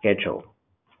schedule.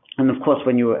 And of course,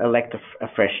 when you elect a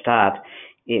fresh start,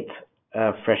 it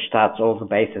fresh starts all the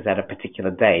bases at a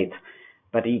particular date,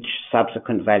 but each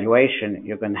subsequent valuation,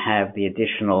 you're going to have the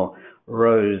additional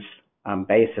rows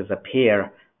bases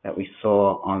appear that we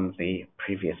saw on the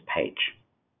previous page.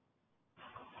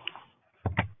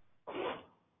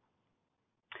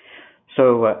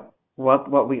 So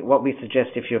what we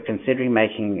suggest if you're considering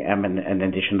making an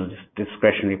additional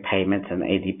discretionary payment, an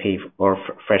ADP or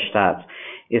fresh starts,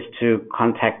 is to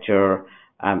contact your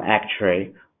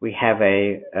actuary. We have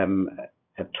a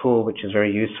tool which is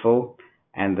very useful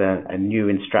and a new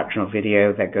instructional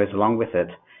video that goes along with it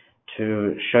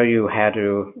to show you how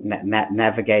to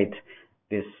navigate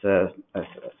this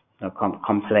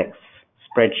complex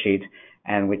spreadsheet,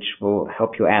 and which will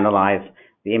help you analyze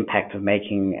the impact of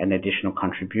making an additional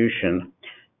contribution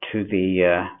to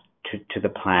the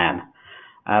plan.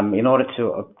 In order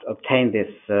to obtain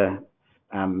this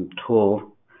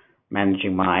tool,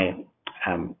 managing my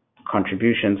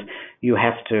contributions, you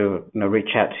have to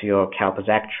reach out to your CalPERS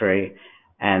actuary,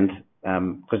 and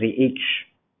because each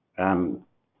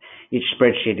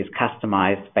spreadsheet is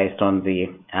customized based on the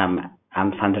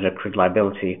unfunded accrued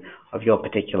liability of your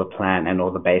particular plan and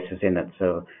all the bases in it.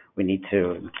 So we need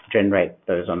to generate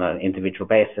those on an individual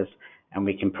basis, and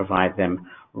we can provide them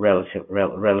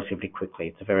relatively quickly.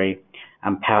 It's a very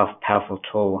powerful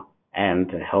tool,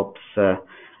 and helps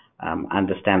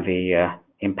understand the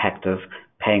impact of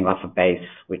paying off a base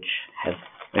which has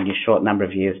only a short number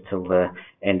of years till the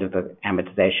end of the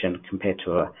amortization, compared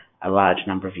to a large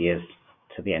number of years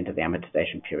to the end of the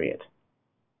amortization period.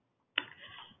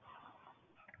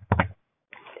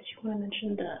 Did you want to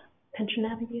mention the Pension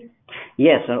Navigator?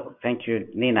 Yes, thank you,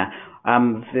 Nina.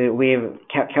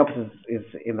 CalPERS is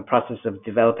in the process of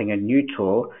developing a new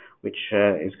tool, which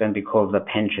is going to be called the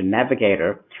Pension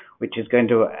Navigator, which is going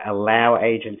to allow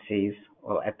agencies,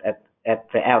 or at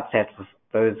the outset of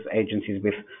those agencies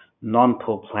with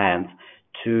non-pool plans,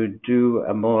 to do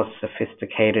a more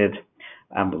sophisticated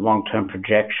long-term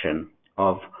projection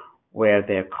of where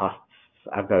their costs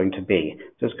are going to be.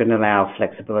 So it's going to allow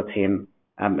flexibility in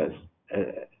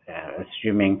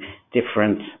assuming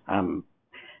different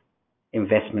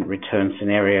investment return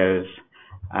scenarios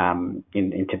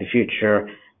into the future,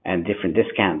 and different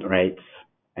discount rates,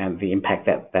 and the impact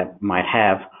that might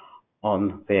have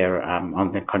on their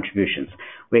contributions.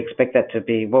 We expect that to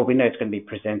be, well, we know it's going to be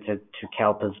presented to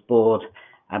CalPERS board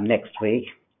next week,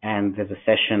 and there's a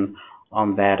session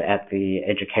on that at the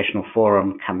Educational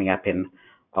Forum coming up in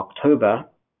October,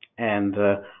 and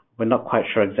we're not quite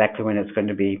sure exactly when it's going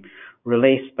to be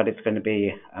released, but it's going to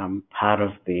be part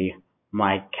of the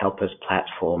My CalPERS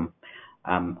platform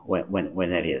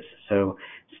when it is. So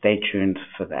stay tuned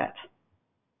for that.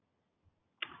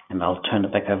 And I'll turn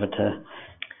it back over to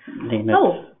Nina.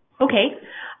 Oh, okay.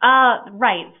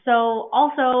 Right. So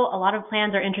also, a lot of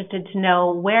plans are interested to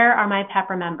know, where are my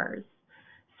PEPRA members?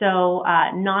 So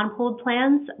non-pooled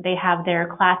plans, they have their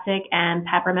classic and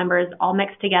PEPRA members all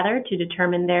mixed together to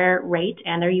determine their rate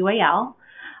and their UAL.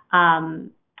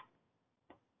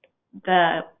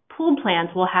 The pooled plans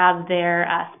will have their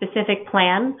specific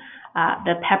plan,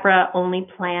 the PEPRA only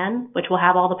plan, which will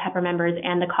have all the PEPRA members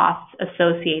and the costs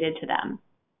associated to them.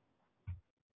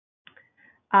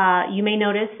 You may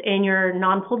notice in your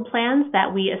non-pooled plans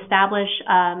that we establish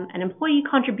an employee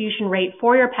contribution rate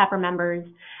for your PEPRA members,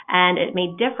 and it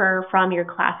may differ from your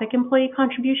classic employee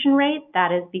contribution rate.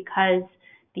 That is because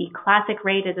the classic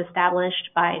rate is established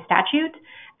by statute,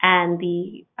 and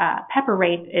the PEPRA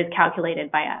rate is calculated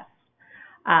by us.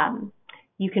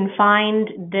 You can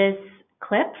find this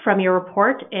clip from your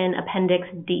report in Appendix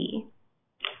D.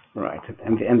 Right,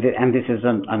 and this is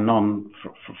a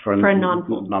non-pool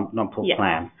yes.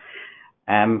 plan.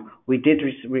 We did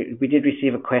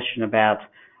receive a question about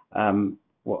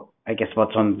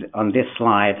what's on this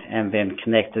slide, and then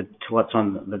connected to what's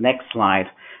on the next slide.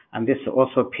 And this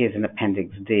also appears in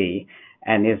Appendix D,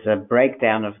 and is a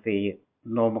breakdown of the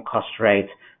normal cost rate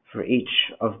for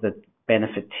each of the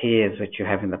benefit tiers that you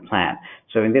have in the plan.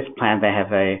 So in this plan, they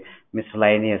have a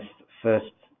miscellaneous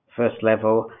first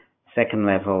level, second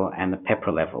level, and the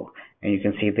PEPRA level. And you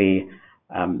can see the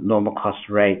normal cost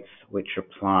rates which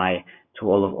apply to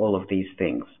all of these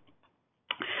things.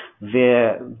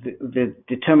 The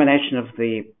determination of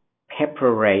the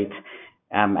PEPRA rate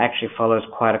actually follows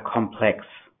quite a complex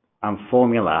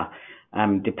formula,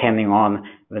 depending on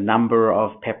the number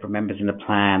of PEPRA members in the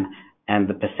plan and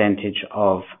the percentage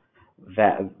of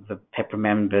the PEPRA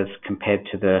members compared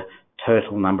to the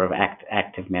total number of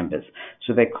active members.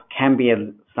 So there can be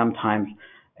sometimes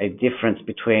a difference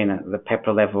between the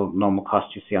PEPRA level normal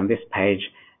cost you see on this page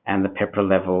and the PEPRA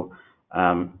level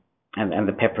and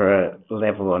the PEPRA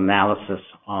level analysis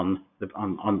on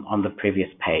the previous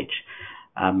page.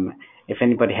 If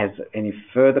anybody has any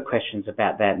further questions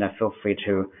about that, now feel free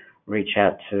to reach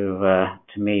out to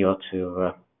me or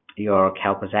to your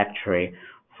CalPERS actuary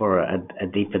for a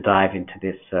deeper dive into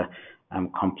this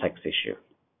complex issue.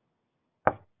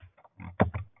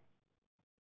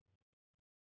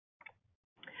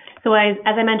 So as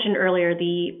I mentioned earlier,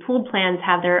 the pooled plans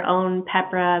have their own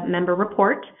PEPRA member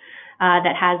report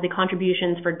that has the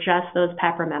contributions for just those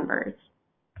PEPRA members.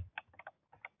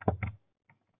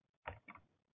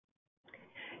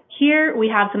 Here we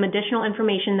have some additional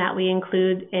information that we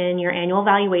include in your annual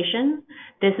valuation.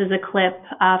 This is a clip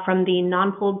from the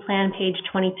non-pooled plan page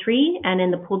 23, and in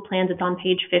the pooled plans it's on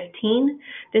page 15.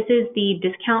 This is the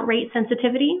discount rate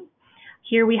sensitivity.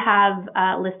 Here we have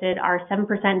listed our 7%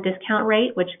 discount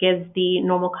rate, which gives the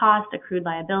normal cost, accrued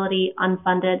liability,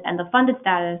 unfunded, and the funded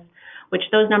status, which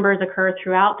those numbers occur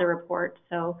throughout the report,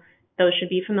 so those should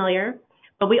be familiar.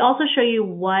 But we also show you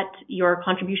what your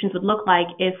contributions would look like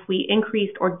if we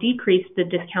increased or decreased the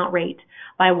discount rate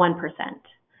by 1%.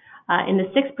 In the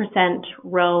 6%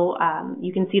 row,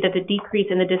 you can see that the decrease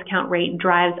in the discount rate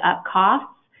drives up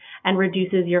costs and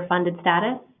reduces your funded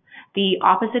status. The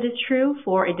opposite is true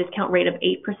for a discount rate of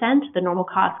 8%. The normal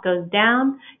cost goes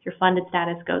down, your funded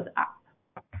status goes up.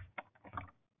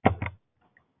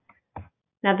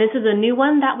 Now, this is a new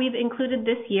one that we've included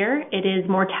this year. It is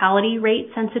mortality rate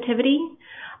sensitivity.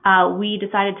 We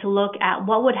decided to look at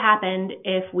what would happen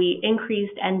if we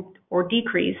increased or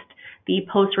decreased the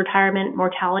post-retirement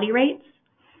mortality rates.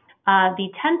 The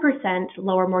 10%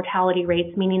 lower mortality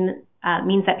rates means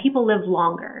that people live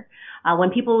longer. When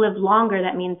people live longer,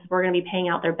 that means we're going to be paying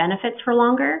out their benefits for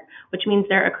longer, which means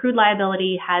their accrued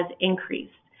liability has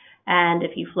increased. And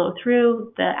if you flow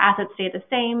through, the assets stay the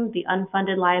same, the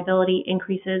unfunded liability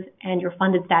increases, and your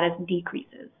funded status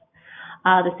decreases.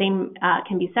 The same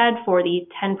can be said for the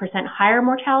 10% higher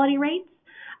mortality rates,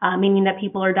 meaning that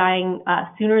people are dying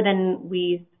sooner than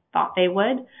we thought they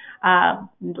would.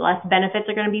 Less benefits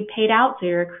are going to be paid out, so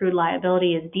your accrued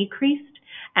liability is decreased,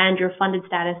 and your funded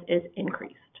status is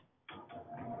increased.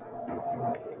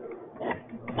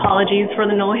 Apologies for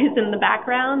the noise in the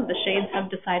background. The shades have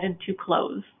decided to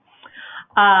close.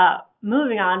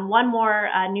 Moving on, one more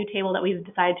new table that we've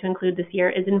decided to include this year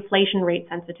is inflation rate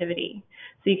sensitivity.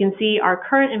 So you can see our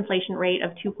current inflation rate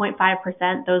of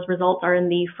 2.5%. Those results are in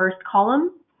the first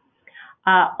column.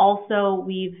 Also,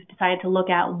 we've decided to look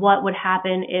at what would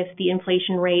happen if the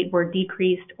inflation rate were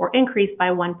decreased or increased by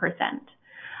 1%.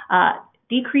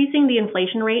 Decreasing the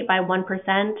inflation rate by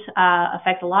 1%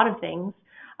 affects a lot of things.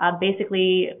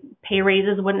 Basically, pay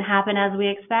raises wouldn't happen as we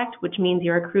expect, which means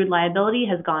your accrued liability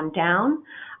has gone down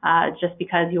just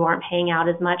because you aren't paying out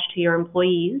as much to your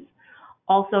employees.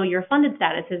 Also, your funded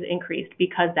status has increased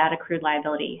because that accrued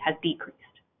liability has decreased.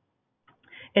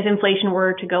 If inflation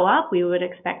were to go up, we would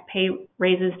expect pay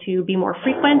raises to be more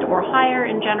frequent or higher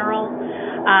in general,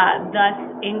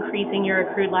 thus increasing your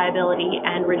accrued liability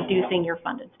and reducing your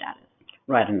funded status.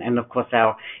 Right, and of course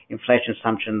our inflation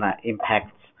assumption that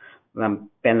impacts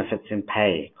benefits in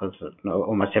pay, because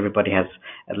almost everybody has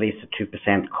at least a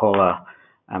 2% COLA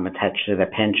attached to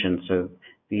their pension. So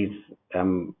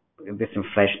this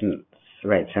inflation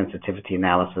rate sensitivity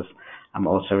analysis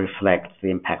also reflects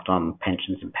the impact on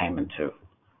pensions and payment too.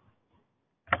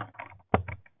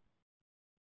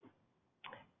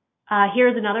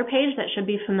 Here's another page that should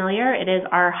be familiar. It is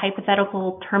our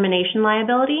hypothetical termination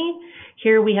liability.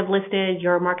 Here we have listed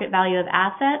your market value of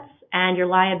assets and your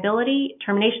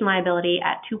termination liability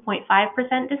at 2.5%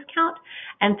 discount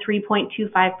and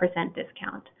 3.25%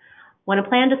 discount. When a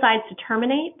plan decides to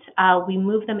terminate, we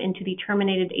move them into the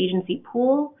terminated agency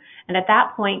pool, and at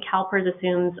that point, CalPERS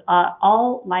assumes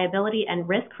all liability and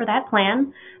risk for that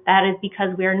plan. That is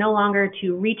because we are no longer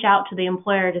to reach out to the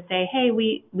employer to say, hey,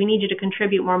 we need you to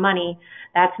contribute more money.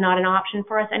 That's not an option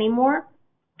for us anymore.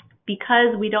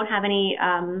 Because we don't have any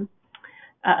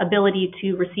ability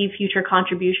to receive future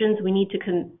contributions, we need to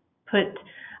put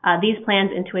these plans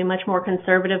into a much more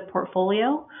conservative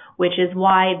portfolio, which is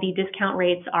why the discount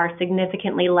rates are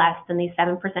significantly less than the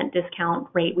 7% discount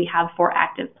rate we have for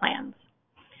active plans.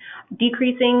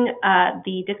 Decreasing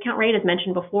the discount rate, as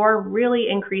mentioned before, really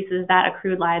increases that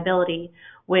accrued liability,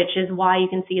 which is why you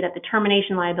can see that the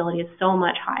termination liability is so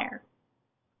much higher.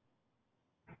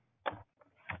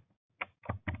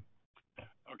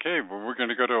 Okay, well, we're going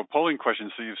to go to a polling question.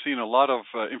 So you've seen a lot of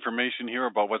information here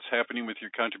about what's happening with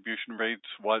your contribution rates,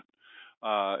 what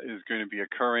is going to be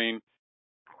occurring.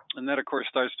 And that, of course,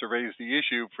 starts to raise the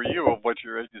issue for you of what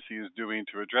your agency is doing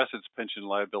to address its pension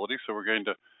liability. So we're going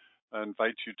to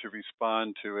invite you to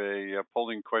respond to a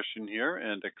polling question here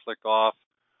and to click off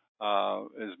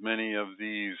as many of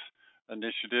these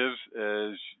initiatives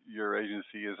as your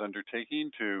agency is undertaking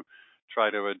to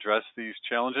try to address these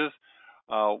challenges.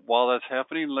 While that's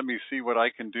happening, let me see what I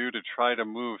can do to try to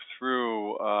move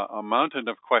through a mountain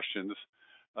of questions.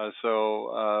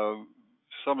 So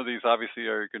some of these obviously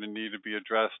are going to need to be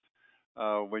addressed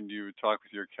when you talk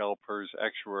with your CalPERS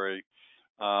actuary.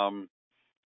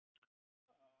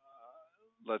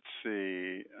 Let's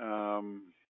see.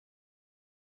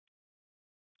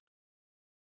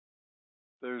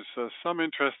 there's some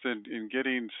interest in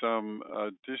getting some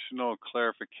additional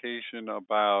clarification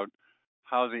about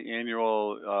how the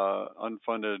annual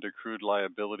unfunded accrued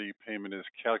liability payment is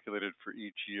calculated for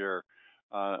each year.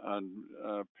 On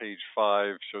page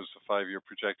 5 shows the 5-year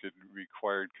projected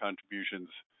required contributions,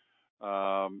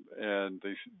 and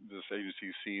this agency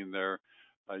is seeing their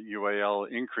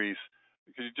UAL increase.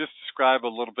 Could you just describe a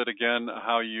little bit again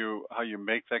how you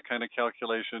make that kind of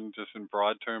calculation, just in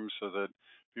broad terms, so that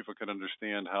people can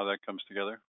understand how that comes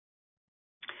together?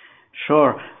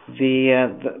 Sure.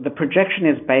 The projection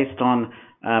is based on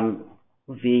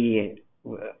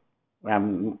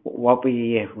what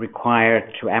we require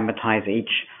to amortize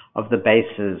each of the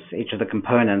bases, each of the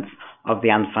components of the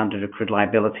unfunded accrued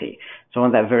liability. So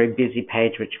on that very busy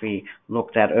page, which we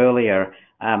looked at earlier,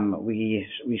 we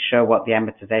show what the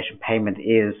amortization payment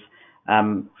is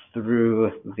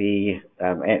through the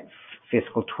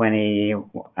fiscal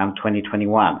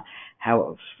 2021.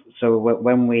 So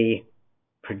when we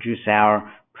produce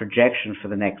our projection for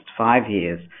the next 5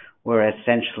 years, we're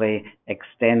essentially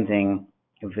extending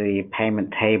the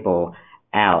payment table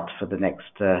out for the next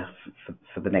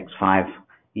 5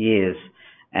 years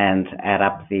and add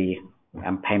up the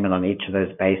payment on each of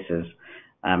those bases,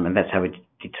 and that's how we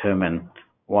determine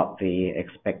what the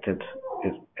expected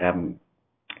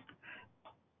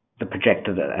the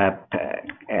projected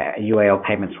UAL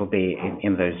payments will be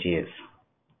in those years.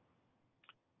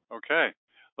 Okay,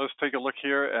 let's take a look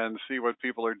here and see what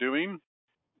people are doing.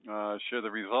 Share the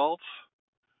results.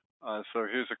 So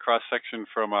here's a cross-section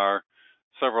from our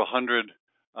several hundred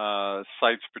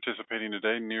sites participating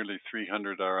today. Nearly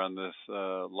 300 are on this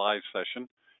live session,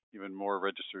 even more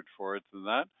registered for it than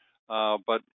that.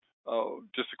 But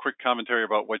just a quick commentary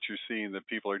about what you're seeing that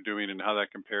people are doing and how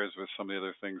that compares with some of the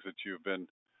other things that you've been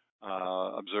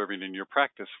observing in your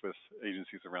practice with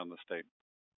agencies around the state.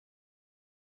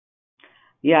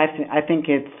 Yeah, I think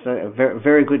it's very,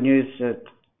 very good news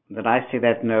that I see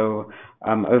that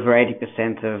over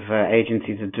 80% of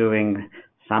agencies are doing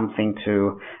something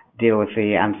to deal with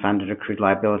the unfunded accrued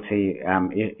liability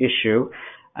issue.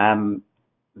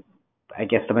 I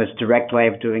guess the most direct way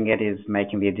of doing it is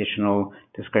making the additional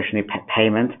discretionary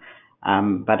payment.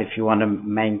 But if you want to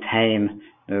maintain,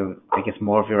 I guess,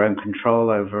 more of your own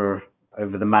control over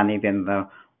the money, then the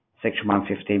Section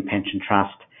 115 pension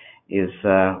trust is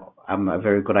a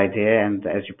very good idea. And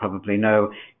as you probably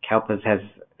know, CalPERS has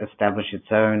established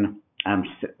its own,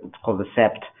 it's called the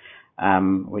SEPT,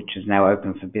 which is now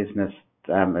open for business,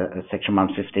 a Section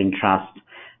 115 trust.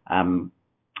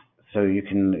 So you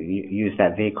can use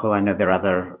that vehicle. I know there are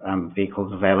other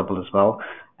vehicles available as well.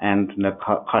 And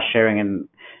cost sharing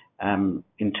and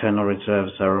internal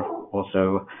reserves are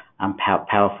also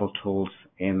powerful tools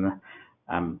in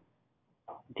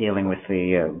dealing with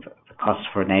the costs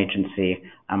for an agency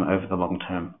over the long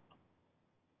term.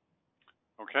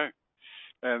 Okay.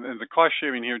 And the cost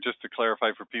sharing here, just to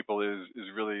clarify for people, is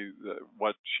really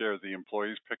what share the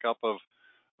employees pick up of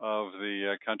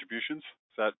the contributions?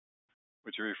 Is that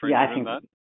what you're referring to in that?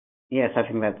 Yes, I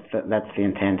think that's the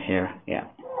intent here. Yeah.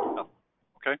 Oh,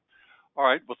 okay. All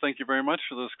right. Well, thank you very much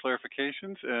for those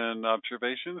clarifications and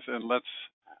observations. And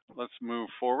let's move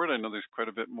forward. I know there's quite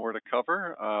a bit more to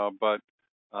cover, but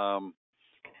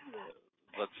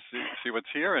let's see what's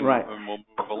here, and, right. And we'll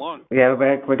move along. Yeah,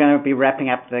 we're going to be wrapping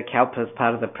up the CalPERS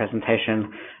part of the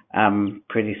presentation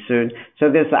pretty soon.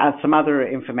 So there's some other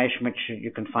information which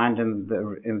you can find in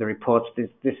the reports.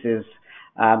 This is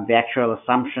the actual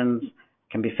assumptions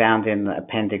can be found in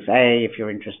Appendix A if you're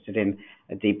interested in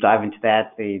a deep dive into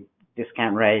that. The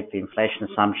discount rate, the inflation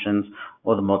assumptions,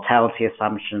 or the mortality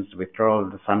assumptions, the withdrawal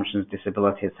assumptions,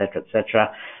 disability, etc.,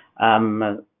 etc.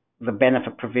 The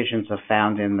benefit provisions are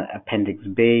found in Appendix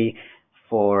B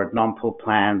for non-pool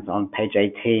plans on page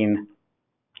 18.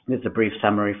 There's a brief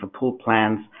summary for pool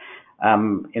plans.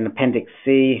 In Appendix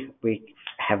C, we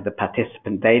have the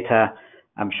participant data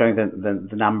showing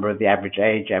the number of the average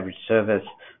age, average service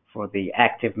for the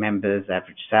active members,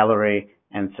 average salary,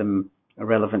 and some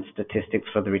relevant statistics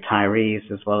for the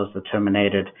retirees, as well as the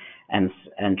terminated and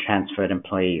transferred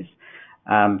employees.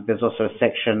 There's also a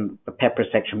section, the PEPRA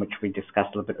section, which we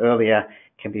discussed a little bit earlier,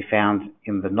 can be found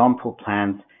in the non-pool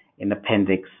plans in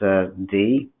Appendix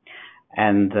D.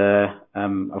 And,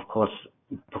 of course,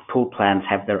 pool plans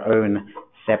have their own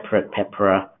separate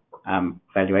PEPRA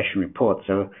valuation report.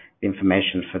 So the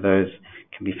information for those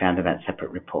can be found in that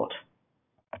separate report.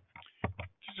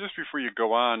 Just before you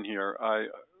go on here, I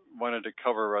wanted to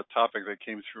cover a topic that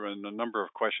came through in a number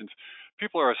of questions.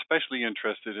 People are especially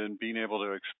interested in being able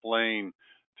to explain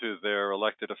to their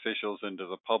elected officials and to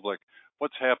the public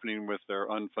what's happening with their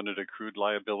unfunded accrued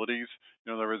liabilities.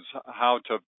 In other words, how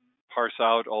to parse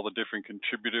out all the different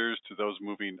contributors to those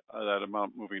moving that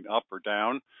amount moving up or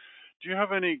down. Do you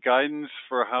have any guidance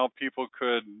for how people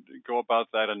could go about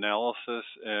that analysis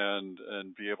and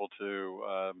be able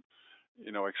to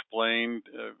explain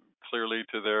clearly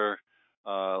to their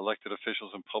elected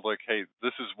officials and public, hey,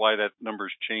 this is why that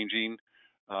number's changing,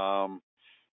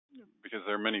 because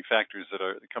there are many factors that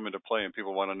come into play, and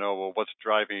people want to know, well, what's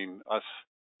driving us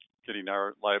getting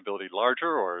our liability larger,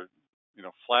 or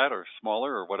flat, or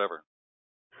smaller, or whatever.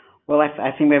 Well,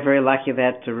 I think we're very lucky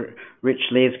that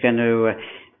Rich Lee is going to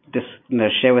just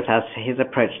share with us his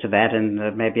approach to that,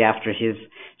 and maybe after he's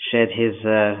shared his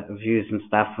views and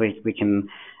stuff, we can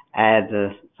add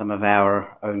some of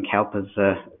our own CalPERS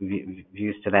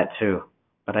views to that too.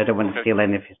 But I don't want to steal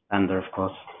any of his thunder, of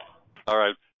course. All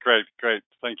right, great,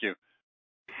 thank you.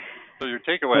 So your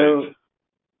takeaways.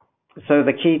 So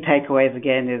the key takeaways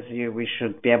again is we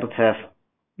should be able to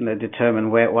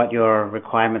determine what your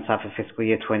requirements are for fiscal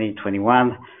year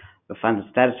 2021, the funded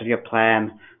status of your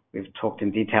plan. We've talked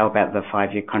in detail about the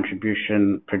 5-year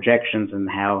contribution projections and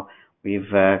how we've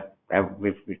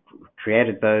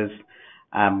created those.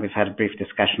 We've had a brief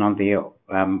discussion on the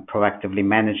proactively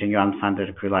managing your unfunded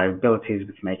accrued liabilities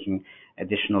with making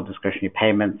additional discretionary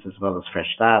payments as well as fresh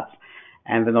starts.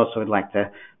 And then also we'd like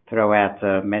to throw out,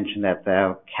 mention that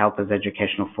the CalPERS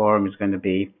Educational Forum is going to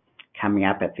be coming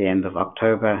up at the end of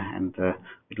October, and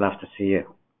we'd love to see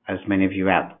as many of you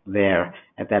out there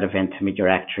at that event to meet your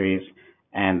actuaries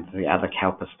and the other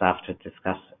CalPERS staff to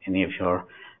discuss any of your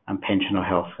pension or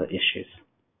health issues.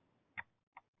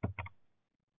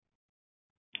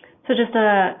 So just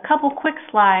a couple quick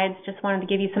slides. Just wanted to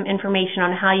give you some information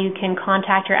on how you can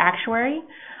contact your actuary.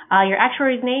 Your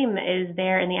actuary's name is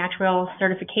there in the actuarial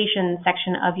certification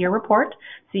section of your report,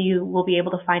 so you will be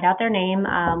able to find out their name.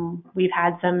 We've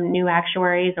had some new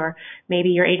actuaries, or maybe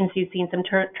your agency's seen some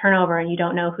turnover and you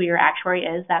don't know who your actuary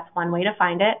is. That's one way to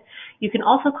find it. You can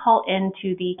also call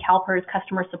into the CalPERS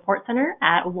Customer Support Center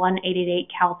at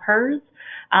 1-888-CalPERS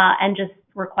and just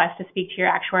request to speak to your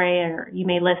actuary, or you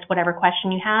may list whatever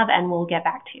question you have and we'll get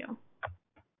back to you.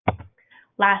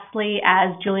 Lastly,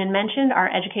 as Julian mentioned, our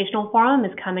educational forum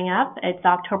is coming up. It's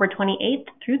October 28th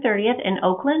through 30th in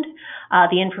Oakland.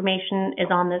 The information is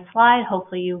on this slide.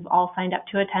 Hopefully you've all signed up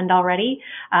to attend already,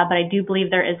 but I do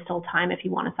believe there is still time if you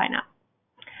want to sign up.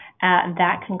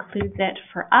 That concludes it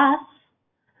for us,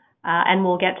 and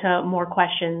we'll get to more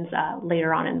questions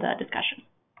later on in the discussion.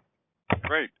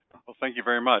 Great. Well, thank you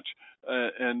very much.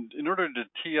 And in order to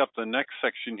tee up the next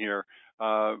section here,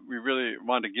 we really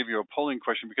want to give you a polling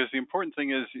question, because the important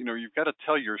thing is, you've got to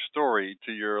tell your story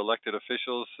to your elected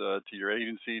officials, to your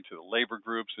agency, to the labor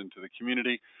groups, and to the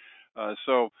community.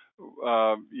 So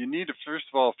you need to, first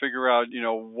of all, figure out,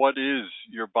 what is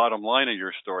your bottom line of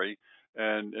your story,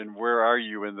 and where are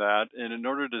you in that? And in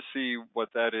order to see what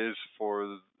that is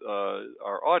for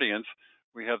our audience,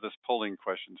 we have this polling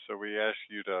question. So we ask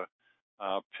you to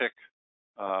pick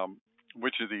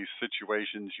which of these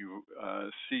situations you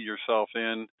see yourself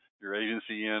in, your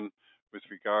agency in, with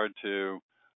regard to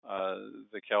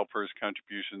the CalPERS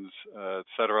contributions, et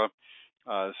cetera,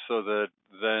 so that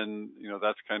then,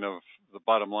 that's kind of the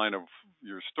bottom line of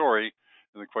your story.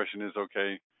 And the question is,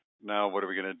 okay, now what are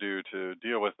we going to do to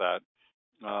deal with that?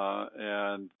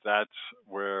 And that's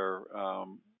where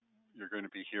you're going to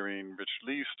be hearing Rich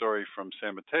Lee's story from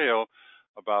San Mateo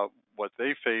about what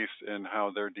they faced and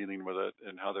how they're dealing with it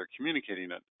and how they're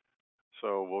communicating it.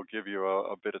 So we'll give you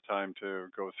a bit of time to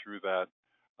go through that.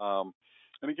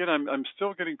 And again, I'm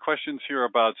still getting questions here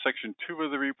about Section 2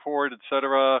 of the report, et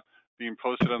cetera, being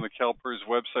posted on the CalPERS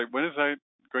website. When is that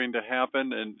going to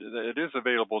happen? And it is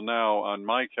available now on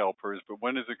my CalPERS, but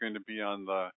when is it going to be on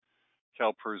the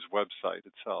CalPERS website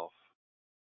itself?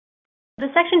 The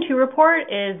Section 2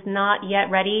 report is not yet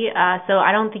ready, so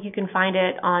I don't think you can find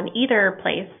it on either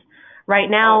place. Right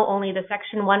now, only the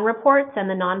Section 1 reports and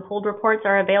the non-pooled reports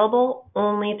are available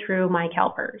only through my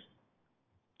CalPERS.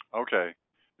 Okay.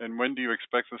 And when do you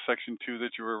expect the Section 2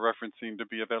 that you were referencing to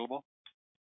be available?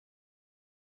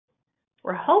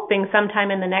 We're hoping sometime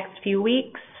in the next few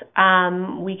weeks.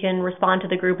 We can respond to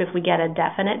the group if we get a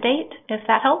definite date, if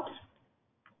that helps.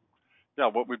 Yeah,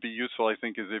 what would be useful, I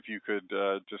think, is if you could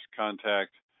just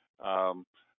contact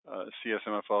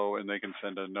CSMFO, and they can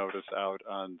send a notice out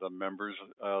on the members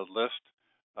list,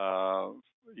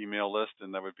 email list,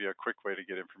 and that would be a quick way to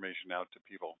get information out to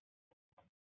people.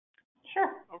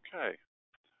 Sure. Okay.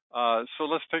 So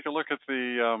let's take a look at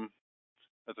the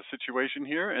situation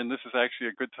here, and this is actually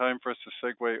a good time for us to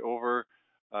segue over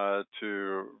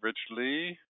to Rich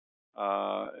Lee.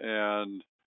 And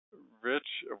Rich,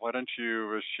 why don't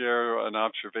you share an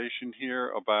observation here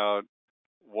about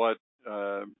what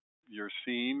you're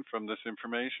seeing from this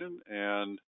information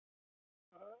and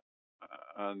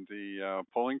on the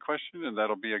polling question, and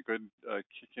that'll be a good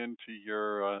kick into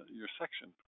your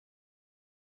section.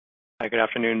 Hi, good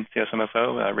afternoon,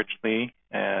 CSMFO, Rich Lee,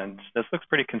 and this looks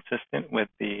pretty consistent with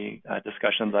the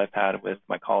discussions I've had with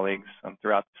my colleagues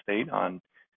throughout the state on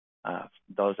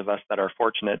those of us that are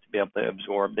fortunate to be able to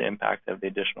absorb the impact of the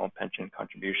additional pension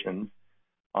contributions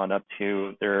on up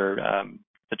to their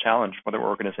the challenge for their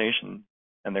organization,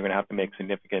 and they're going to have to make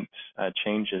significant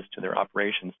changes to their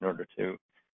operations in order to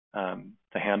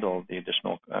handle the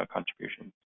additional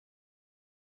contributions.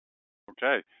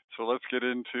 Okay, so let's get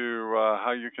into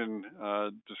how you can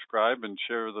describe and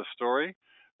share the story,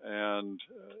 and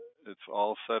it's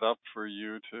all set up for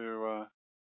you to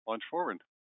launch forward.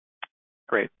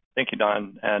 Great, thank you,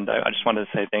 Don. And I just wanted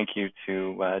to say thank you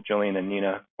to Jillian and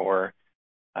Nina for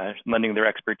lending their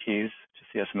expertise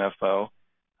to CSMFO.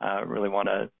 Really want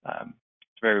to,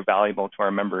 it's very valuable to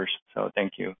our members, so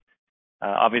thank you.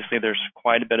 Obviously, there's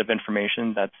quite a bit of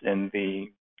information that's in the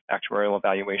actuarial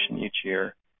evaluation each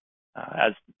year.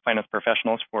 As finance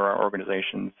professionals for our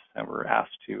organizations, we're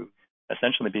asked to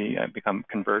essentially become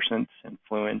conversant and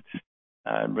fluent,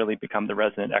 really become the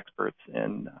resident experts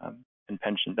in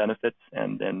pension benefits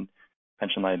and in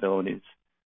pension liabilities.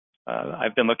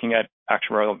 I've been looking at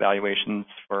actuarial evaluations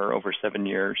for over 7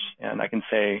 years, and I can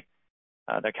say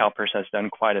that CalPERS has done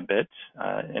quite a bit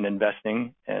in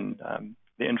investing in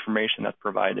the information that's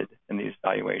provided in these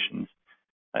evaluations.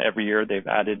 Every year they've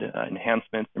added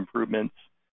enhancements, improvements.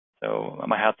 So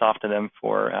my hat's off to them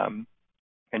for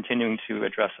continuing to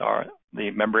address the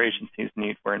member agency's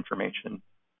need for information.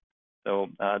 So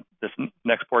this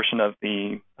next portion of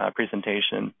the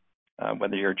presentation,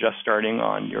 whether you're just starting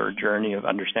on your journey of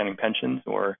understanding pensions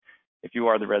or if you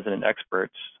are the resident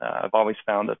experts, I've always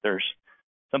found that there's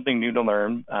something new to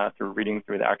learn through reading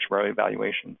through the actuarial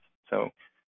evaluations. So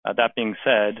that being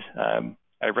said,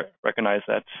 I recognize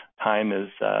that time is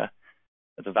a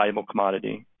valuable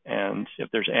commodity. And if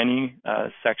there's any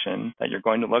section that you're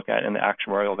going to look at in the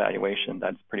actuarial evaluation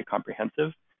that's pretty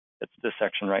comprehensive, it's this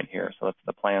section right here. So that's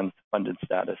the plan's funded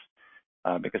status,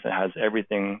 because it has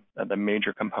everything, the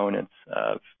major components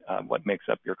of what makes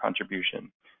up your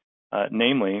contribution.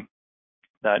 Namely,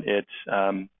 that it's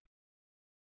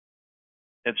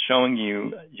showing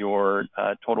you your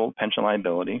total pension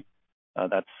liability.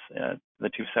 That's the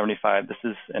 275. This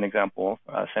is an example,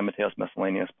 San Mateo's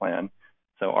miscellaneous plan.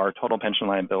 So our total pension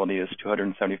liability is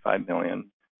 $275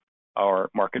 million. Our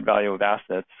market value of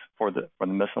assets for the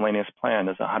miscellaneous plan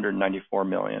is $194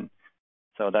 million.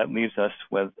 So that leaves us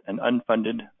with an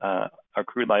unfunded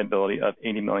accrued liability of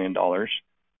 $80 million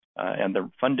and the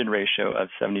funded ratio of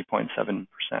 70.7%.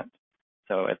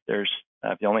 So if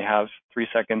you only have 3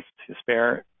 seconds to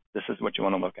spare, this is what you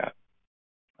want to look at.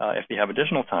 If you have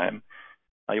additional time,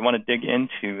 you want to dig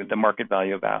into the market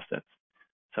value of assets.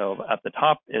 So at the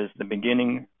top is the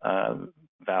beginning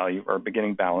value or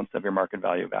beginning balance of your market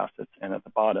value of assets, and at the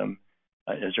bottom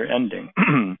is your ending.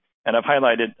 And I've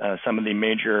highlighted some of the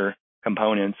major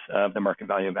components of the market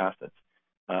value of assets.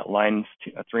 Lines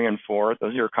 3 and 4,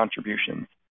 those are your contributions,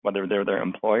 whether they're their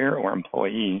employer or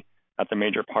employee. That's a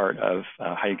major part of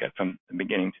how you get from the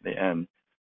beginning to the end.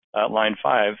 Line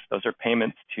 5, those are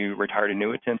payments to retired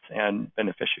annuitants and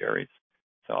beneficiaries.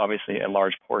 So obviously a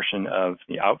large portion of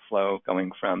the outflow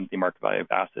going from the market value of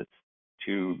assets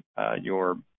to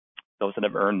those that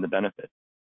have earned the benefit.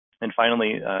 And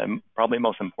finally, probably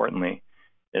most importantly,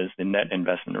 is the net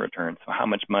investment return. So how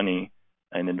much money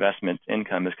and investment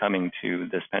income is coming to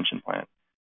this pension plan.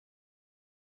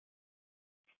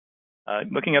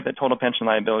 Looking at the total pension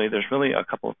liability, there's really a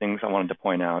couple of things I wanted to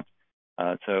point out.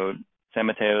 So San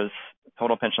Mateo's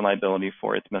total pension liability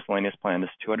for its miscellaneous plan is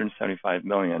 $275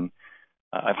 million.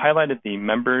 I've highlighted the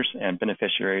members and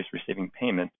beneficiaries receiving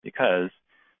payments because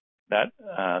that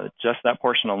just that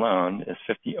portion alone is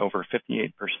over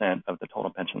 58% of the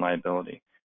total pension liability.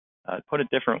 Put a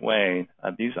different way,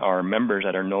 these are members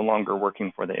that are no longer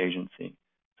working for the agency.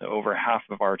 So over half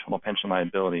of our total pension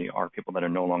liability are people that are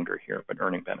no longer here but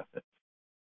earning benefits.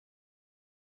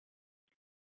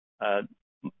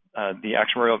 The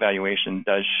actuarial evaluation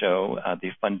does show the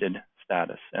funded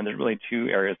status, and there's really 2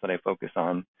 areas that I focus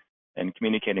on in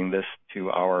communicating this to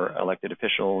our elected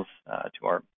officials,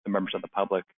 to the members of the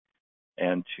public,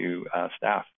 and to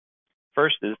staff.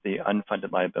 First is the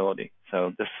unfunded liability.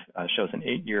 So this shows an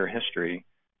 8-year history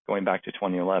going back to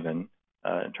 2011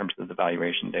 in terms of the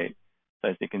valuation date. So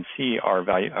as you can see,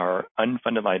 our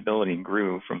unfunded liability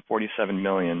grew from $47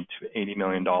 million to $80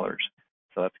 million.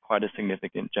 So that's quite a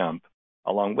significant jump.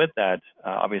 Along with that,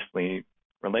 obviously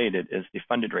related is the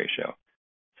funded ratio.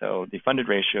 So the funded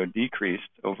ratio decreased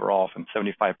overall from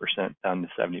 75% down to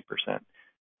 70%.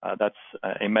 That's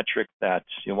a metric that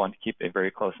you'll want to keep a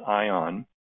very close eye on.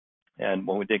 And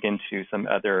we'll dig into some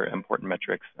other important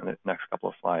metrics in the next couple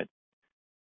of slides.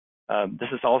 This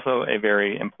is also a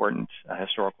very important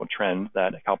historical trend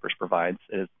that CalPERS provides,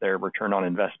 is their return on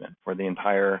investment for the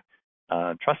entire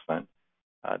trust fund.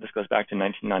 This goes back to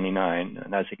 1999,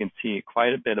 and as you can see,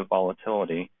 quite a bit of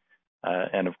volatility,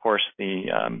 and of course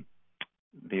the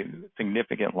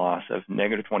significant loss of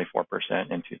negative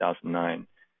 24% in 2009.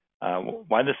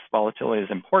 Why this volatility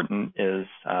is important is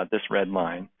this red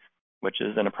line, which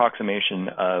is an approximation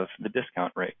of the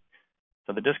discount rate.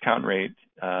 So the discount rate,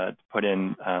 to put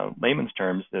in layman's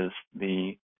terms, is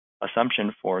the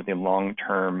assumption for the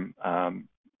long-term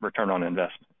return on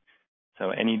investment.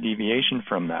 So any deviation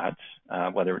from that,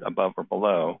 whether above or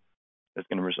below, is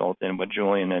going to result in what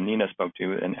Julian and Nina spoke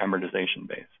to, an amortization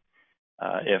base.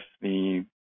 If the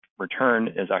return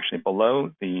is actually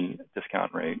below the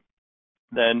discount rate,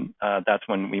 then that's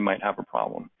when we might have a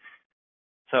problem.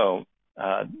 So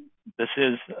this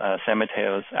is San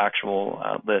Mateo's actual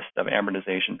list of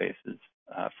amortization bases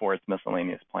for its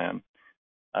miscellaneous plan.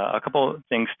 A couple of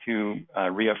things to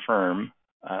reaffirm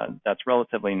that's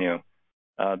relatively new.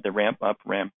 The ramp up,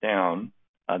 ramp down,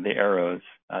 the arrows,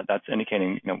 that's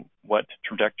indicating what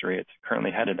trajectory it's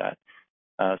currently headed at.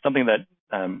 Something that,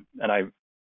 and I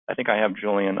think I have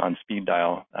Julian on speed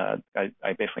dial.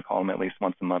 I basically call him at least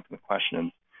once a month with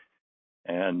questions.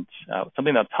 And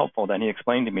something that's helpful that he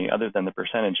explained to me, other than the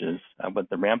percentages, was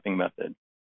the ramping method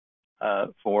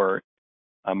for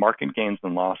market gains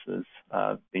and losses.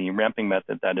 The ramping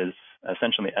method that is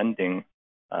essentially ending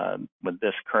with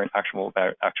this current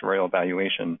actuarial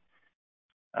valuation.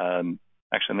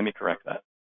 Actually, let me correct that.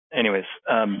 Anyways,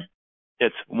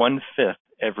 it's 1/5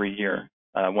 every year,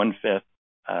 1/5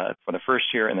 for the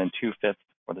first year, and then 2/5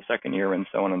 for the second year, and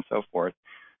so on and so forth.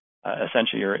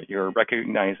 Essentially, you're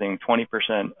recognizing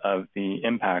 20% of the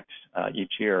impact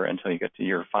each year until you get to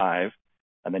year 5,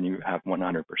 and then you have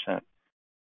 100%.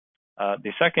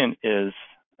 The second is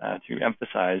to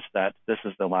emphasize that this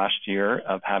is the last year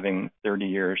of having 30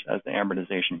 years as the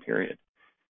amortization period.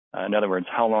 In other words,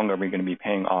 how long are we going to be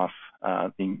paying off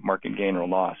the market gain or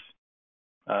loss?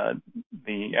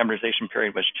 The amortization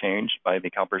period was changed by the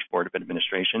CalPERS Board of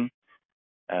Administration.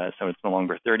 So it's no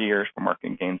longer 30 years for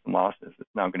market gains and losses.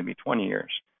 It's now going to be 20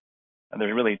 years. And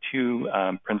there's really two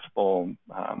principal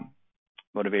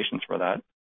motivations for that.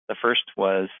 The first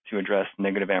was to address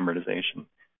negative amortization.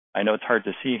 I know it's hard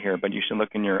to see here, but you should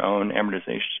look in your own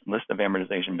amortization list of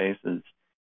amortization bases.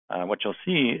 What you'll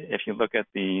see, if you look at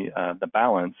the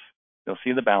balance, you'll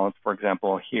see the balance. For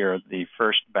example, here, the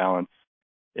first balance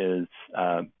is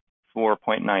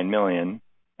 $4.9 million,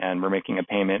 and we're making a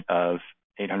payment of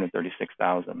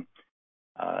 $836,000.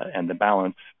 And the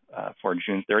balance for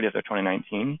June 30th of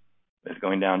 2019 is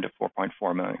going down to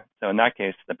 $4.4 million. So in that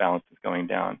case, the balance is going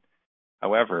down.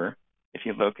 However, if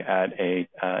you look at a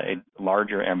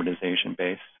larger amortization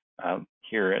base,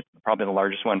 here, probably the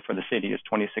largest one for the city is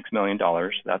 $26 million.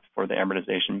 That's for the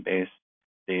amortization base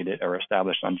dated or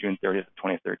established on June 30th of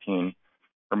 2013.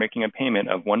 We're making a payment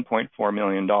of $1.4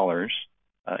 million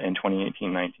in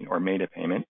 2018-19, or made a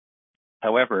payment.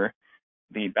 However,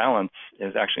 the balance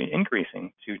is actually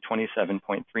increasing to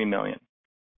 $27.3 million.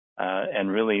 And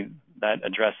really, that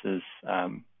addresses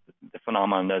the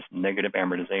phenomenon as negative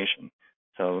amortization.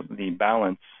 So the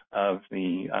balance of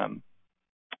the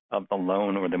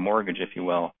loan, or the mortgage, if you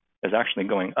will, is actually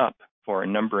going up for a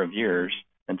number of years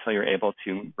until you're able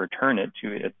to return it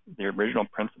to the original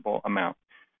principal amount.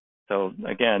 So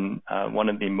again, one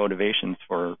of the motivations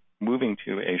for moving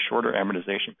to a shorter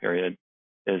amortization period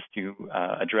is to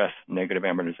address negative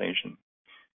amortization.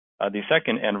 The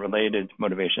second and related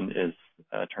motivation is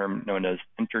a term known as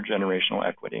intergenerational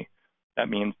equity. That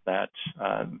means that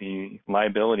the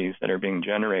liabilities that are being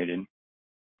generated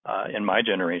in my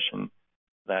generation,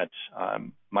 that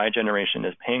my generation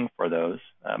is paying for those,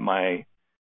 my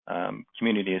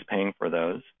community is paying for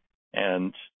those,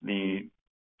 and the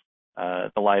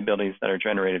liabilities that are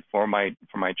generated for my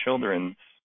children's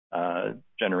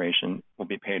generation will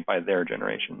be paid by their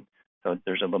generation. So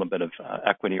there's a little bit of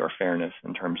equity or fairness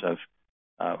in terms of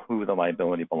who the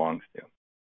liability belongs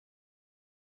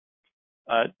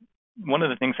to. One of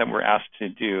the things that we're asked to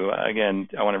do, again,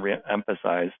 I want to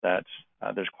re-emphasize that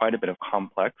there's quite a bit of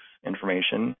complex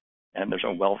information, and there's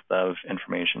a wealth of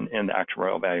information in the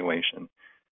actuarial evaluation.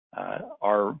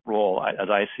 Our role, as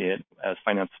I see it, as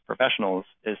finance professionals,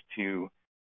 is to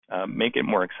make it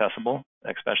more accessible,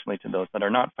 especially to those that are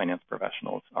not finance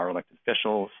professionals, our elected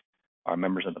officials, our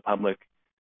members of the public,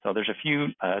 So there's a few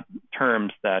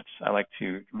terms that I like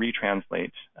to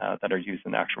retranslate that are used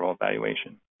in actuarial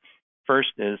valuation. First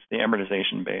is the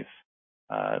amortization base.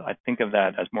 I think of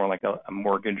that as more like a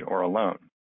mortgage or a loan.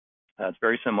 It's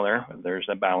very similar. There's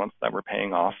a balance that we're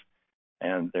paying off,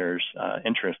 and there's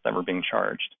interest that we're being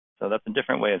charged. So that's a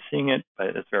different way of seeing it,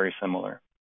 but it's very similar.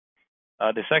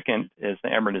 The second is the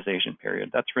amortization period.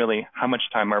 That's really how much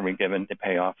time are we given to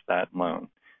pay off that loan.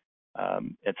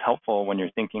 It's helpful when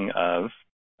you're thinking of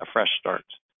a fresh start.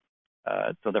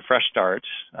 So the fresh start,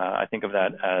 I think of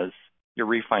that as you're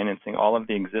refinancing all of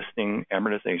the existing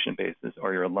amortization bases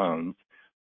or your loans.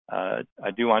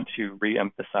 I do want to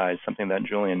re-emphasize something that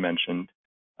Julian mentioned,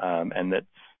 and that's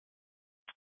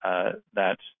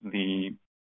that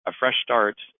a fresh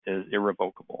start is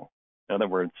irrevocable. In other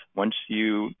words, once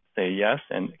you say yes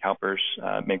and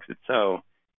CalPERS makes it so,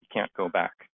 you can't go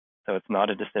back. So it's not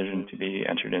a decision to be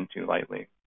entered into lightly.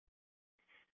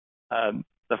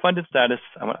 The funded status,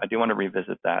 I do want to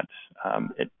revisit that.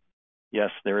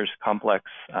 Yes, there is complex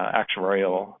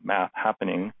actuarial math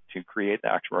happening to create the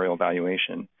actuarial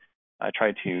valuation. I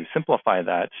tried to simplify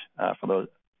that for those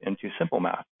into simple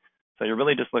math. So you're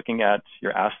really just looking at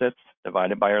your assets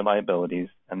divided by your liabilities,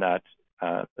 and that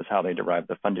is how they derive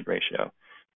the funded ratio.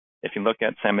 If you look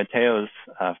at San Mateo's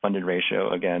funded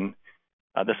ratio, again,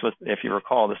 this was, if you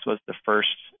recall, this was the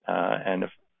first, and if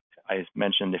I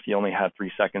mentioned if you only had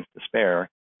 3 seconds to spare,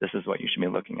 this is what you should be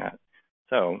looking at.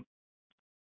 So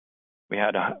we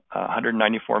had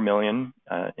 194 million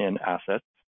in assets,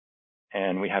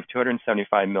 and we have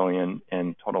 275 million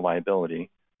in total liability.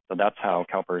 So that's how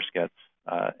CalPERS gets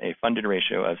a funded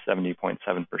ratio of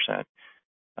 70.7%.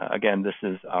 Again, this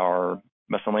is our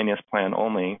miscellaneous plan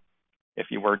only. If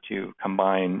you were to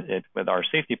combine it with our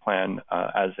safety plan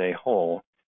as a whole,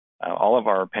 all of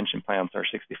our pension plans are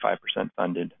 65%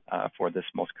 funded for this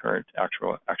most current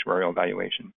actuarial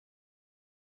valuation.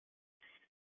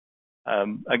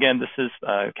 Again, this is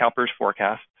CalPERS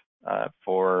forecast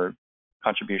for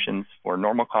contributions for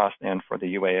normal cost and for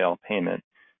the UAL payment.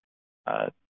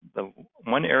 The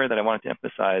one area that I wanted to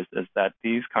emphasize is that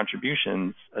these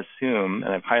contributions assume,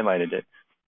 and I've highlighted it,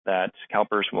 that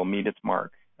CalPERS will meet its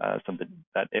mark, so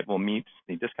that it will meet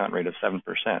the discount rate of 7%.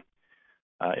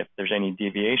 If there's any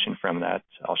deviation from that,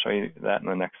 I'll show you that in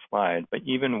the next slide. But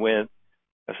even with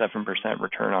a 7%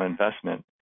 return on investment,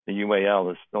 the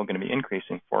UAL is still going to be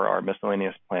increasing for our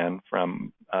miscellaneous plan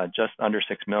from just under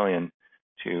 6 million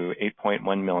to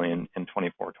 8.1 million in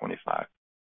 24-25.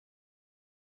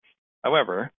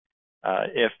 However,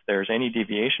 if there's any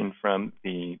deviation from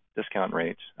the discount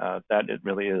rate, that it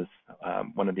really is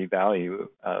one of the value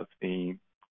of the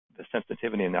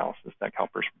sensitivity analysis that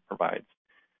CalPERS provides.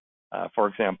 For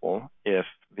example, if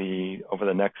over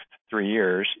the next 3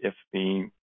 years, if the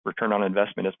return on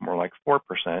investment is more like 4%,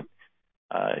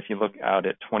 if you look out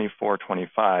at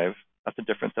 24-25, that's a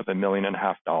difference of $1.5 million.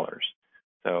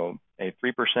 So a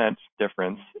 3%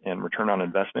 difference in return on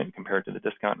investment compared to the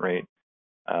discount rate,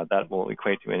 that will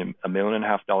equate to $1.5 million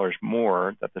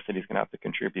more that the city is going to have to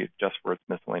contribute just for its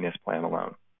miscellaneous plan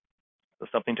alone. So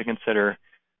something to consider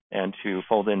and to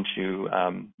fold into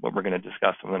what we're going to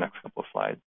discuss over the next couple of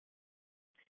slides.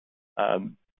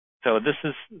 So this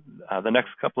is the next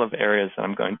couple of areas that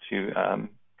I'm going to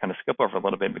kind of skip over a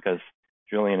little bit because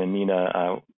Julian and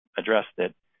Nina addressed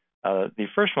it. The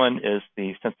first one is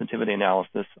the sensitivity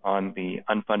analysis on the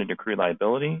unfunded accrued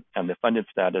liability and the funded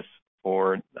status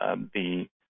for the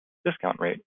discount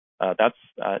rate. That's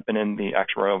been in the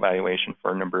actuarial evaluation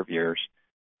for a number of years.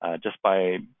 Just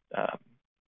by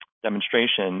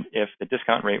demonstration, if the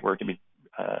discount rate were to be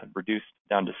reduced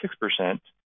down to 6%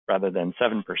 rather than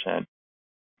 7%,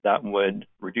 that would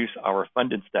reduce our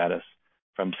funded status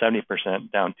from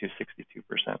 70% down to 62%.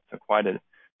 So quite a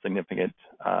significant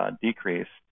decrease.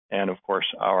 And of course,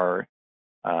 our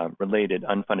related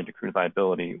unfunded accrued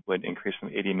liability would increase from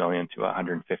 80 million to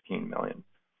 115 million.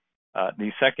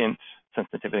 The second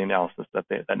sensitivity analysis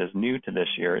that is new to this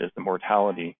year is the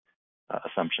mortality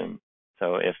assumption.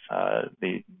 So if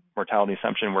the mortality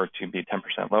assumption were to be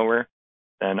 10% lower,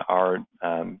 then our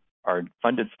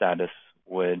funded status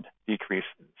would decrease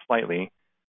slightly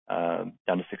down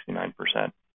to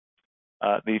 69%.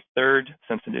 The third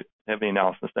sensitivity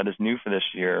analysis that is new for this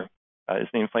year is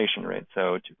the inflation rate.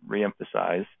 So to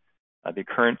reemphasize, the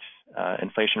current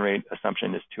inflation rate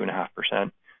assumption is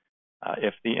 2.5%.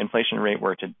 If the inflation rate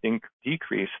were to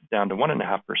decrease down to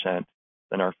 1.5%,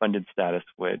 then our funded status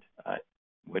would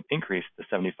increase to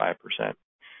 75%.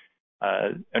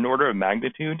 An order of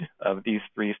magnitude of these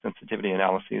three sensitivity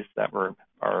analyses that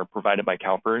are provided by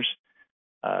CalPERS,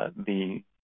 the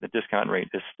discount rate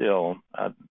is still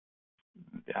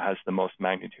has the most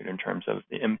magnitude in terms of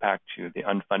the impact to the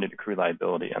unfunded accrued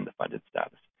liability and the funded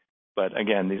status. But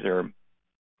again, these are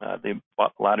the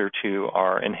latter two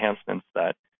are enhancements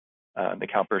that the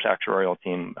CalPERS actuarial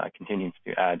team continues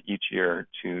to add each year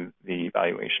to the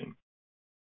evaluation.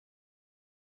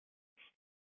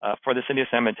 For the City of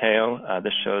San Mateo,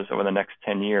 this shows over the next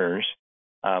 10 years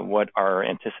what our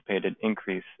anticipated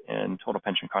increase in total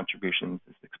pension contributions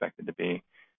is expected to be.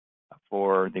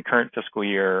 For the current fiscal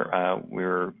year,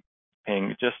 we're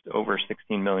paying just over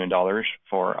 $16 million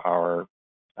for our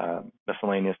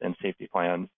miscellaneous and safety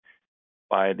plans.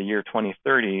 By the year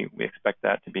 2030, we expect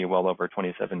that to be well over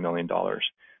 $27 million.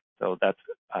 So that's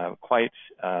quite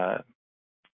a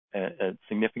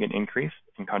significant increase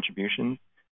in contributions,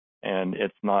 and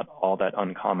it's not all that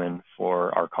uncommon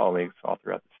for our colleagues all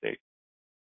throughout the state.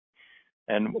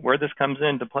 And where this comes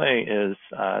into play is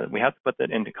we have to put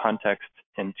that into context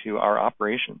into our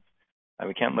operations.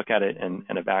 We can't look at it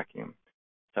in a vacuum.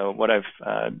 So what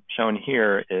I've shown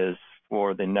here is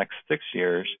for the next 6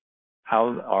 years,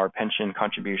 how our pension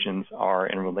contributions are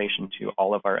in relation to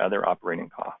all of our other operating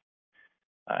costs.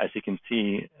 As you can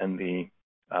see in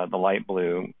the light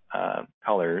blue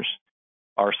colors,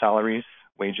 our salaries,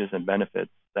 wages, and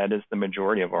benefits, that is the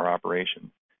majority of our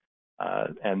operations.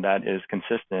 And that is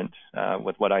consistent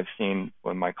with what I've seen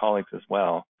with my colleagues as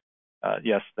well.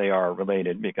 Yes, they are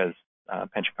related because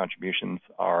pension contributions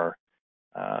are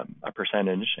a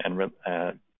percentage and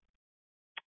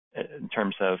in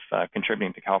terms of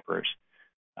contributing to CalPERS.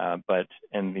 But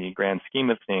in the grand scheme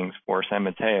of things for San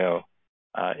Mateo,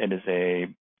 it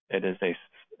is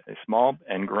a small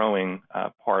and growing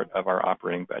part of our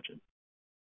operating budget.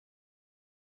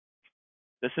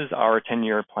 This is our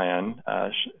 10-year plan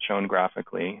shown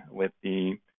graphically with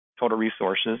the total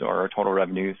resources or our total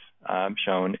revenues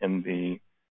shown in the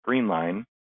green line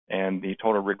and the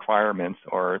total requirements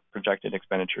or projected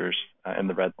expenditures in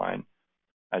the red line.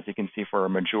 As you can see, for a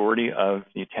majority of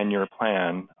the 10-year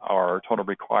plan, our total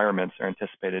requirements are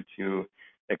anticipated to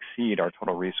exceed our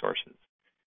total resources,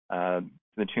 to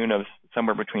the tune of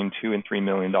somewhere between $2 and $3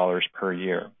 million per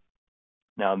year.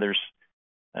 Now, there's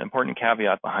an important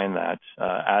caveat behind that.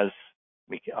 As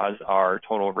our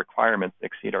total requirements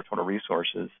exceed our total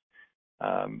resources,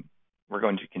 we're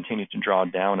going to continue to draw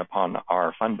down upon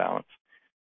our fund balance.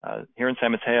 Here in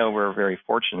San Mateo, we're very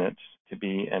fortunate to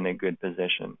be in a good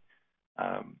position.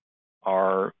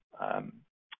 Our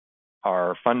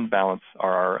fund balance,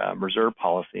 our reserve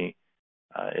policy,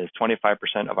 is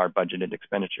 25% of our budgeted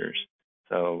expenditures.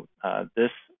 So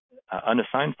this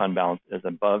unassigned fund balance is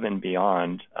above and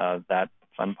beyond that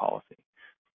fund policy.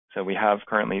 So we have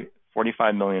currently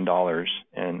 $45 million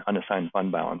in unassigned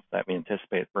fund balance that we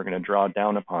anticipate we're going to draw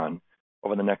down upon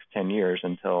over the next 10 years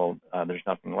until there's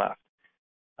nothing left.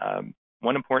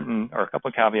 One important, or a couple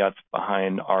of caveats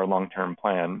behind our long-term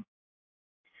plan.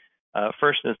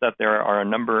 First is that there are a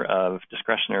number of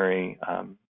discretionary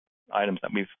items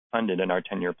that we've funded in our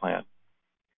 10-year plan.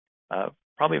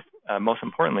 Probably most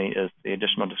importantly is the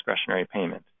additional discretionary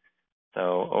payment.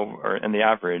 So in the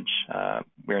average,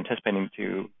 we're anticipating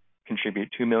to contribute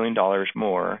 $2 million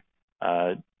more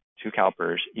to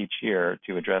CalPERS each year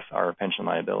to address our pension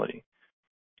liability.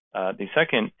 The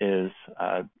second is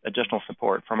additional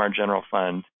support from our general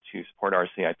fund to support our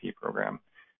CIP program.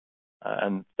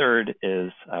 And third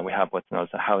is we have what's known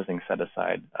as a housing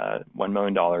set-aside, $1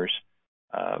 million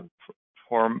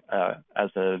as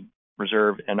a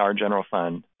reserve in our general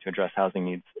fund to address housing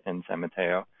needs in San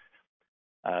Mateo.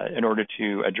 In order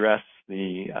to address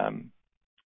the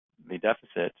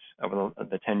deficit over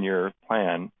the 10-year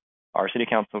plan, our city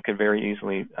council could very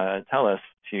easily tell us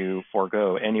to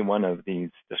forego any one of these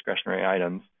discretionary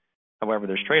items. However,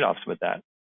 there's trade-offs with that.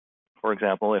 For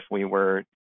example, if we were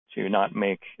to not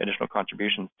make additional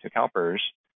contributions to CalPERS,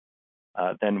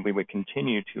 then we would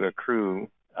continue to accrue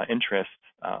interest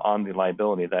on the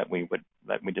liability that we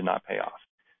did not pay off.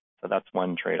 So that's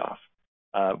one trade-off.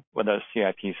 With the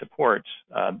CIP support,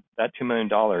 that $2 million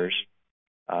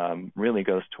really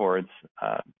goes towards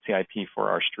CIP for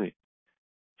our street.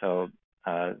 So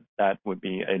that would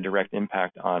be a direct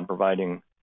impact on providing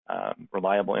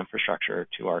reliable infrastructure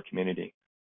to our community.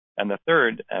 And the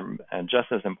third, and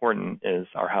just as important, is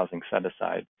our housing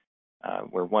set-aside.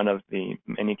 We're one of the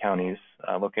many counties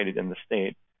located in the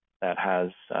state that has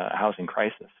a housing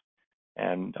crisis.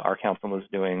 And our council is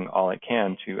doing all it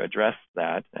can to address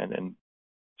that and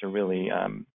to really,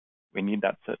 they need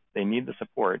the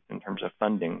support in terms of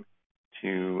funding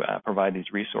to provide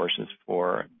these resources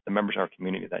for the members of our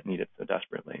community that need it so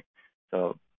desperately.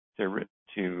 So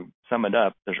to sum it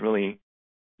up, there's really,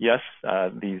 yes,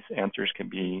 these answers can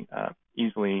be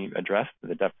easily addressed to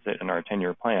the deficit in our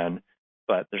 10-year plan,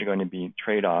 but there's going to be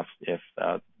trade-offs if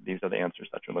these are the answers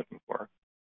that you're looking for.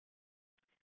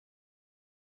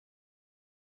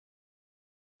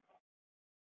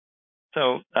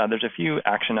 So there's a few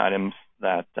action items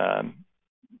that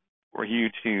for you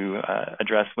to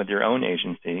address with your own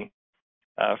agency.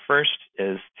 First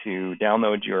is to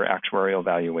download your actuarial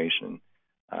valuation.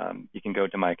 You can go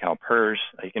to My CalPERS.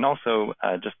 You can also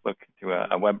just look through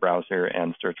a web browser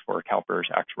and search for CalPERS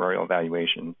actuarial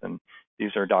valuations. And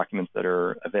these are documents that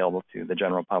are available to the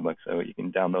general public, so you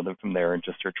can download them from there and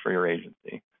just search for your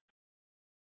agency.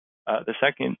 The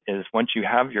second is, once you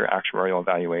have your actuarial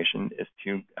valuation, is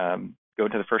to go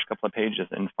to the first couple of pages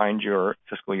and find your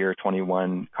fiscal year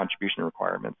 21 contribution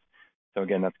requirements. So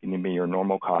again, that's going to be your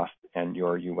normal cost and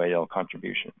your UAL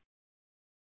contribution.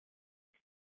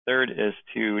 Third is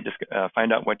to just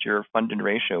find out what your funded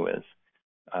ratio is.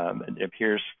 It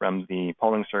appears from the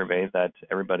polling survey that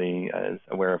everybody is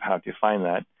aware of how to find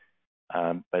that,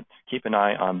 but keep an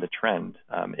eye on the trend.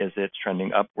 Is it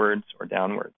trending upwards or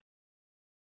downwards?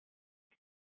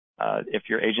 If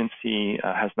your agency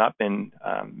has not been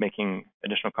making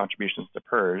additional contributions to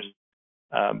PERS,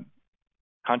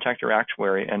 contact your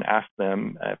actuary and ask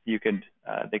them if you could,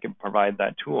 they could provide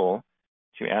that tool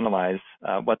to analyze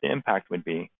what the impact would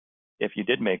be if you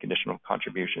did make additional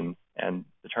contributions, and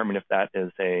determine if that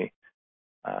is a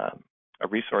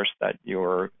resource that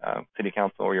your city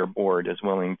council or your board is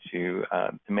willing to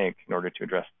make in order to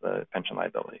address the pension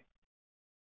liability.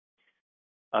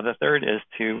 The third is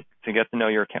to get to know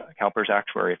your CalPERS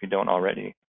actuary if you don't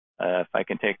already. If I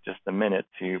can take just a minute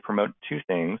to promote two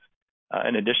things.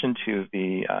 In addition to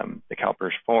the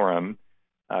CalPERS forum,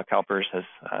 CalPERS has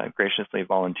graciously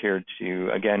volunteered to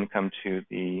again come to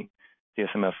the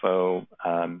CSMFO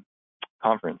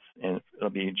conference, and it'll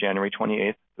be January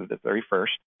 28th through the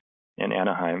 31st in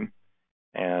Anaheim.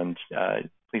 And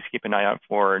please keep an eye out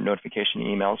for notification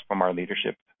emails from our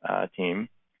leadership team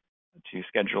to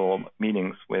schedule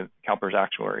meetings with CalPERS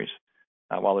actuaries.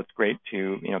 While it's great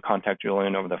to contact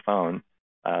Julian over the phone,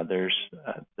 there's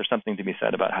something to be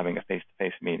said about having a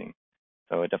face-to-face meeting.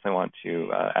 So I definitely want to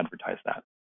advertise that.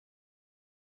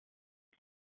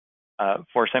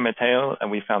 For San Mateo,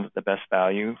 we found that the best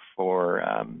value for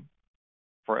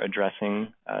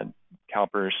addressing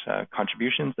CalPERS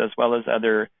contributions as well as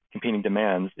other competing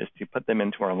demands is to put them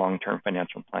into our long-term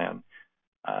financial plan.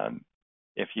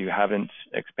 If you haven't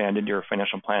expanded your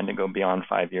financial plan to go beyond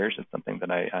 5 years, it's something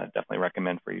that I definitely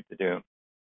recommend for you to do.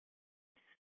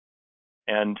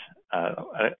 And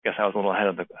I guess I was a little ahead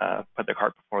of put the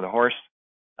cart before the horse.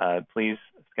 Please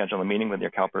schedule a meeting with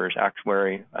your CalPERS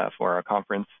actuary for our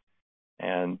conference.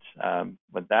 And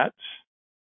with that,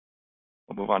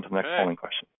 we'll move on to the next polling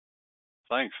question.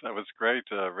 Thanks. That was great,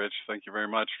 Rich. Thank you very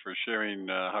much for sharing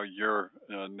how you're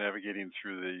navigating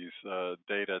through these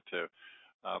data to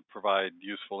provide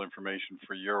useful information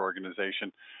for your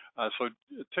organization. So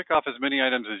tick off as many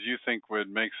items as you think would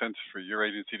make sense for your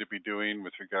agency to be doing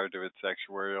with regard to its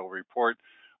actuarial report.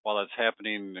 While that's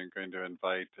happening, I'm going to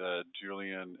invite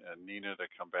Julian and Nina to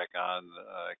come back on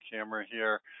camera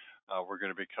here. We're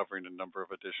going to be covering a number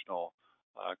of additional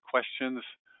questions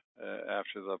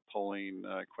after the polling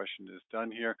question is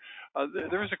done here.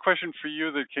 There is a question for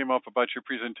you that came up about your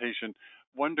presentation,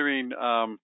 wondering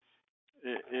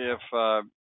if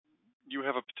you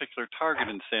have a particular target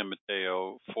in San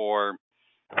Mateo for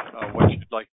what you'd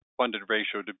like funded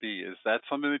ratio to be. Is that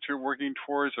something that you're working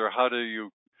towards, or how do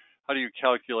you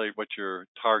calculate what your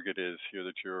target is here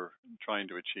that you're trying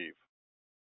to achieve?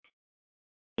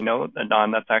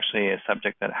 Don, that's actually a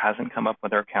subject that hasn't come up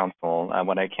with our council.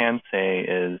 What I can say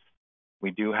is we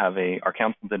do have our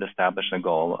council did establish a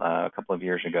goal a couple of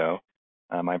years ago.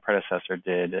 My predecessor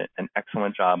did an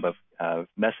excellent job of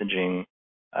messaging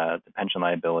the pension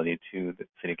liability to the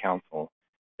city council.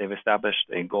 They've established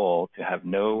a goal to have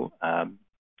no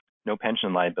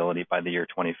pension liability by the year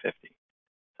 2050.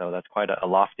 So that's quite a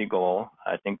lofty goal.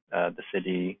 I think the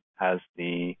city has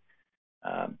the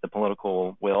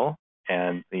political will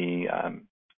and the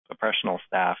professional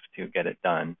staff to get it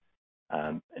done.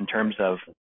 In terms of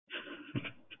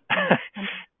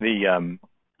the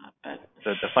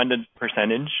funded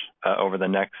percentage over the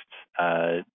next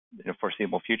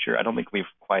foreseeable future, I don't think we've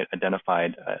quite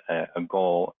identified a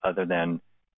goal other than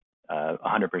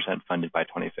 100% funded by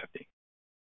 2050.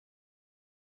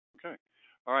 Okay.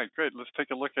 All right, great. Let's take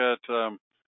a look at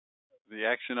the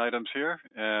action items here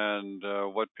and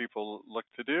what people look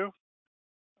to do.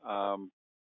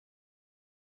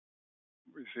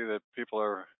 We see that people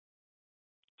are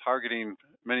targeting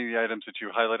many of the items that you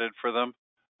highlighted for them.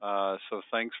 So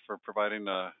thanks for providing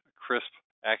a crisp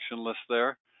action list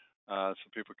there, so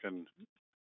people can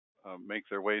make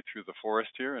their way through the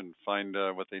forest here and find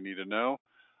what they need to know.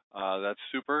 That's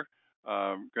super.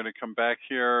 Going to come back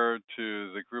here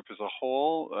to the group as a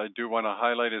whole. I do want to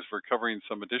highlight as we're covering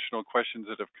some additional questions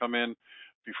that have come in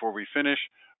before we finish.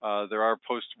 There are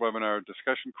post-webinar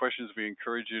discussion questions. We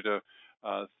encourage you to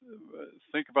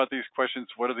think about these questions.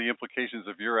 What are the implications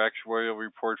of your actuarial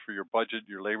report for your budget,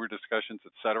 your labor discussions,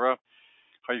 et cetera?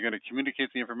 How are you going to communicate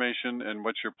the information, and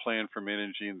what's your plan for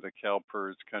managing the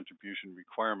CalPERS contribution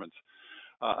requirements?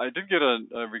 I did get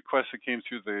a request that came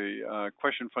through the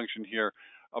question function here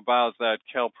about that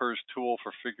CalPERS tool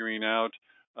for figuring out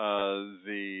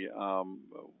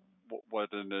what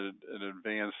an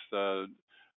advanced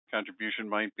contribution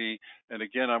might be. And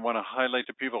again, I want to highlight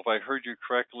to people, if I heard you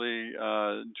correctly,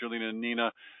 Julian and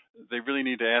Nina, they really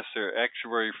need to ask their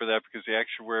actuary for that, because the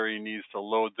actuary needs to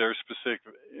load their specific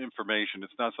information.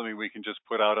 It's not something we can just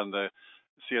put out on the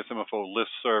CSMFO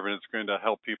listserv and it's going to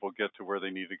help people get to where they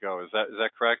need to go. Is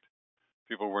that correct?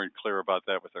 People weren't clear about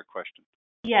that with their question.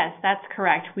 Yes, that's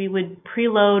correct. We would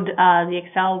preload the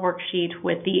Excel worksheet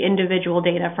with the individual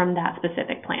data from that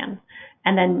specific plan,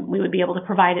 and then we would be able to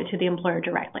provide it to the employer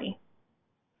directly.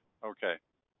 Okay,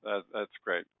 that's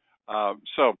great.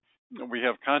 So we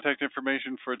have contact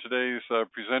information for today's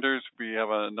presenters. We have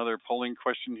another polling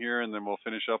question here, and then we'll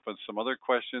finish up with some other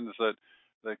questions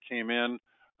that came in.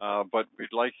 But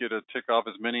we'd like you to tick off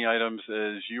as many items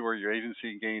as you or your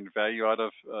agency gained value out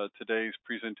of today's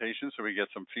presentation, so we get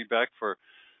some feedback for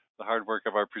the hard work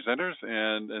of our presenters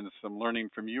and some learning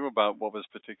from you about what was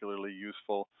particularly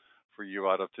useful for you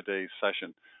out of today's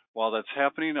session. While that's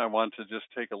happening, I want to just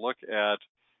take a look at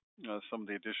some of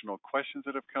the additional questions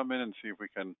that have come in and see if we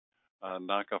can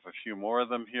knock off a few more of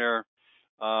them here.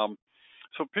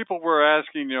 So people were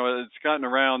asking, it's gotten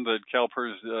around that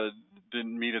CalPERS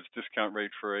didn't meet its discount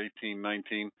rate for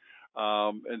 18-19.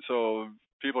 And so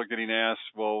people are getting asked,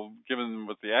 well, given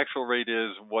what the actual rate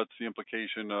is, what's the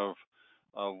implication of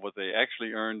what they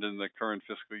actually earned in the current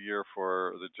fiscal year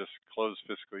for the just closed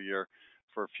fiscal year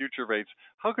for future rates?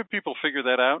 How could people figure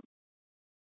that out?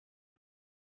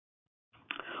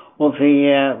 Well,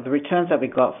 the returns that we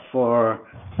got for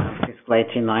fiscal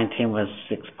 18-19 was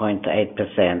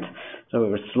 6.8%. So we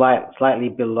were slightly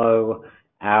below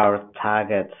our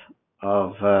target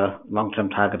of long-term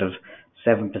target of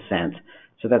 7%.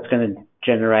 So that's going to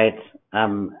generate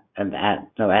no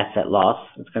asset loss.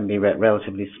 It's going to be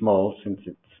relatively small, since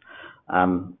it's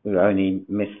we only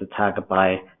missed the target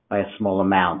by a small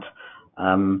amount.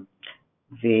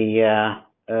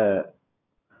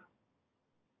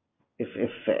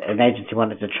 If an agency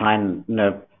wanted to try and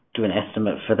do an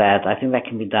estimate for that, I think that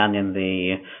can be done in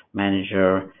the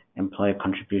manager employer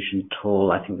contribution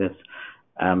tool. I think there's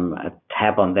a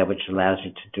tab on there which allows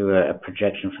you to do a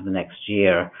projection for the next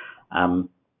year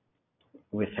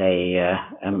with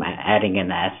adding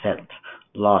an asset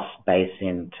loss base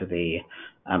into the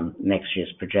next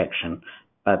year's projection.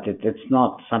 But it's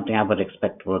not something I would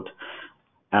expect would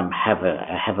have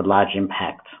a large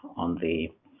impact on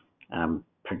the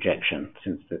projection,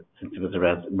 since it was a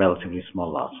relatively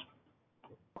small loss.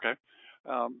 Okay.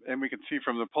 And we can see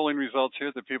from the polling results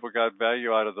here that people got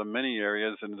value out of the many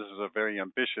areas, and this is a very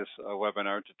ambitious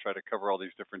webinar to try to cover all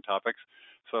these different topics.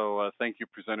 So thank you,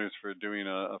 presenters, for doing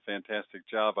a fantastic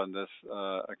job on this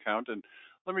account. And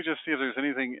let me just see if there's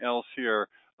anything else here.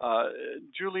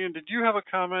 Julian, did you have a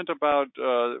comment about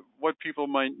what people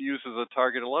might use as a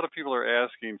target? A lot of people are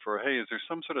asking for, hey, is there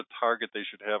some sort of target they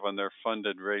should have on their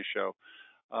funded ratio?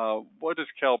 What does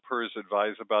CalPERS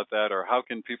advise about that, or how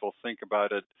can people think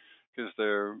about it? Because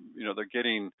they're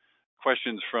getting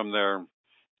questions from their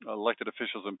elected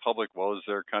officials in public. Well, is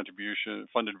their contribution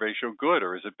funded ratio good,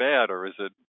 or is it bad, or is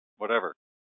it whatever?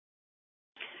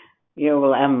 Yeah,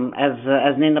 well,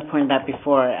 as Nina pointed out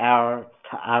before, our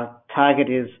target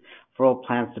is for all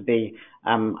plans to be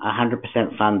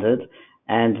 100% funded,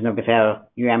 and with our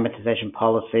new amortization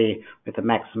policy with the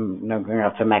maximum, going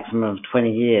up to a maximum of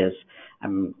 20 years,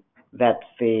 that's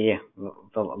the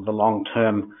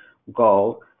long-term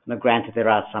goal. Now, granted, there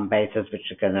are some bases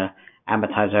which are going to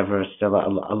amortize over still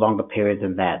a longer period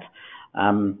than that.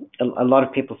 A lot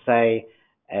of people say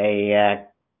a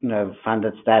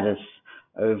funded status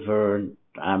over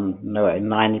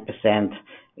 90%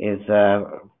 is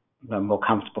a more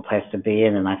comfortable place to be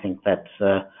in, and I think that's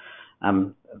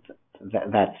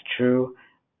true.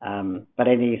 But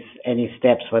any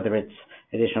steps, whether it's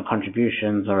additional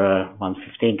contributions or a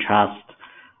 115 trust,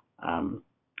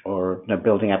 or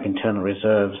building up internal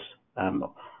reserves,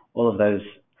 all of those.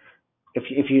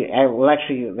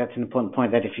 Actually, that's an important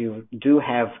point, that if you do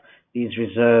have these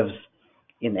reserves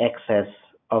in excess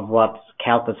of what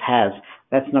CalPERS has,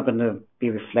 that's not going to be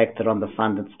reflected on the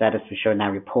funded status we show in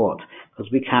our report,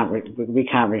 because we can't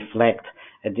reflect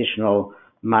additional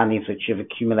monies which you've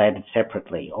accumulated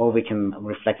separately. All we can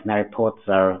reflect in our reports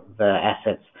are the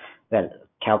assets that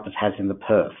CalPERS has in the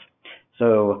PERF.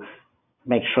 So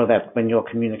make sure that when you're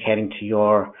communicating to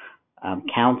your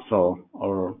council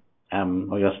or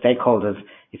your stakeholders,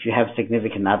 if you have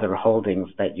significant other holdings,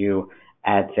 that you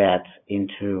add that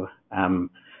into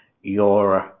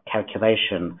your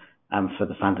calculation for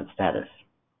the funded status.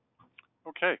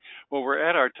 Okay. Well, we're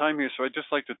at our time here, so I'd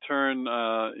just like to turn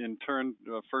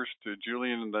first to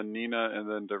Julian, and then Nina, and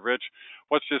then to Rich.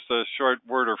 What's just a short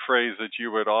word or phrase that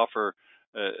you would offer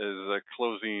as a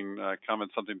closing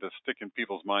comment, something to stick in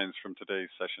people's minds from today's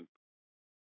session?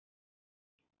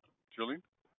 Julian?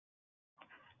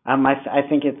 I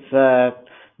think it's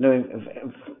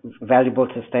valuable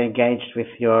to stay engaged with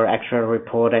your actuarial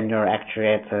report and your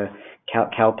actuary at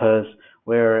CalPERS.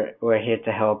 We're here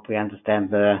to help. We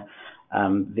understand the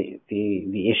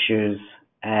issues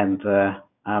and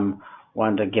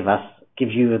want to give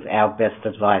you our best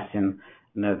advice in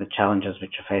the challenges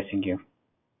which are facing you.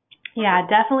 Yeah,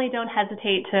 definitely don't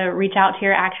hesitate to reach out to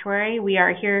your actuary. We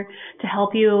are here to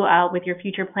help you with your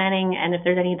future planning, and if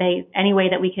there's any way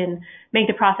that we can make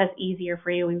the process easier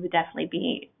for you, we would definitely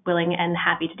be willing and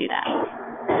happy to do that.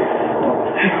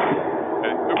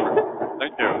 Okay, super.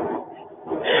 Thank you.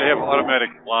 They have automatic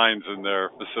lines in their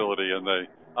facility, and they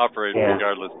operate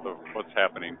regardless of what's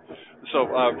happening. So,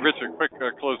 Rich, a quick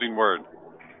closing word.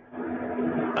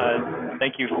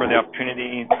 Thank you for the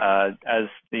opportunity. As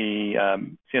the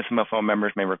CSMFO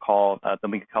members may recall, the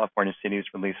League of California Cities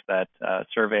released that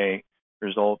survey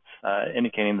results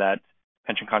indicating that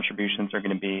pension contributions are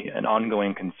going to be an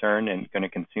ongoing concern and going to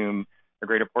consume a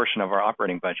greater portion of our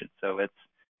operating budget. So it's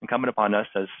incumbent upon us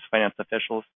as finance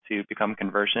officials to become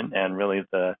conversant and really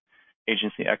the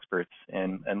agency experts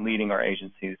and leading our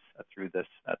agencies through this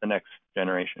the next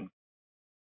generation.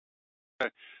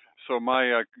 Okay. So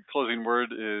my closing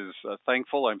word is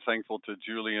thankful. I'm thankful to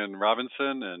Julian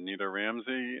Robinson and Nina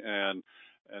Ramsey and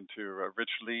to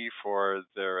Rich Lee for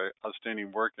their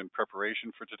outstanding work in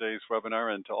preparation for today's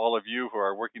webinar, and to all of you who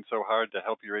are working so hard to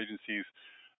help your agencies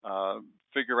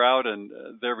figure out and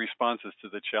their responses to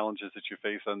the challenges that you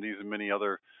face on these and many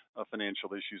other financial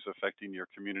issues affecting your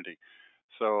community.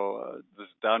 So this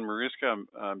is Don Mariska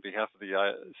on behalf of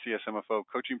the CSMFO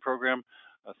coaching program.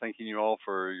 Thanking you all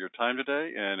for your time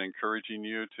today and encouraging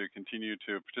you to continue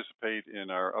to participate in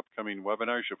our upcoming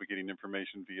webinars. You'll be getting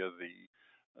information via the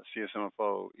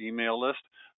CSMFO email list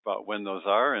about when those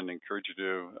are, and encourage you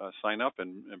to sign up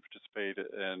and participate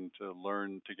and to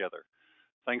learn together.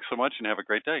 Thanks so much and have a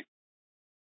great day.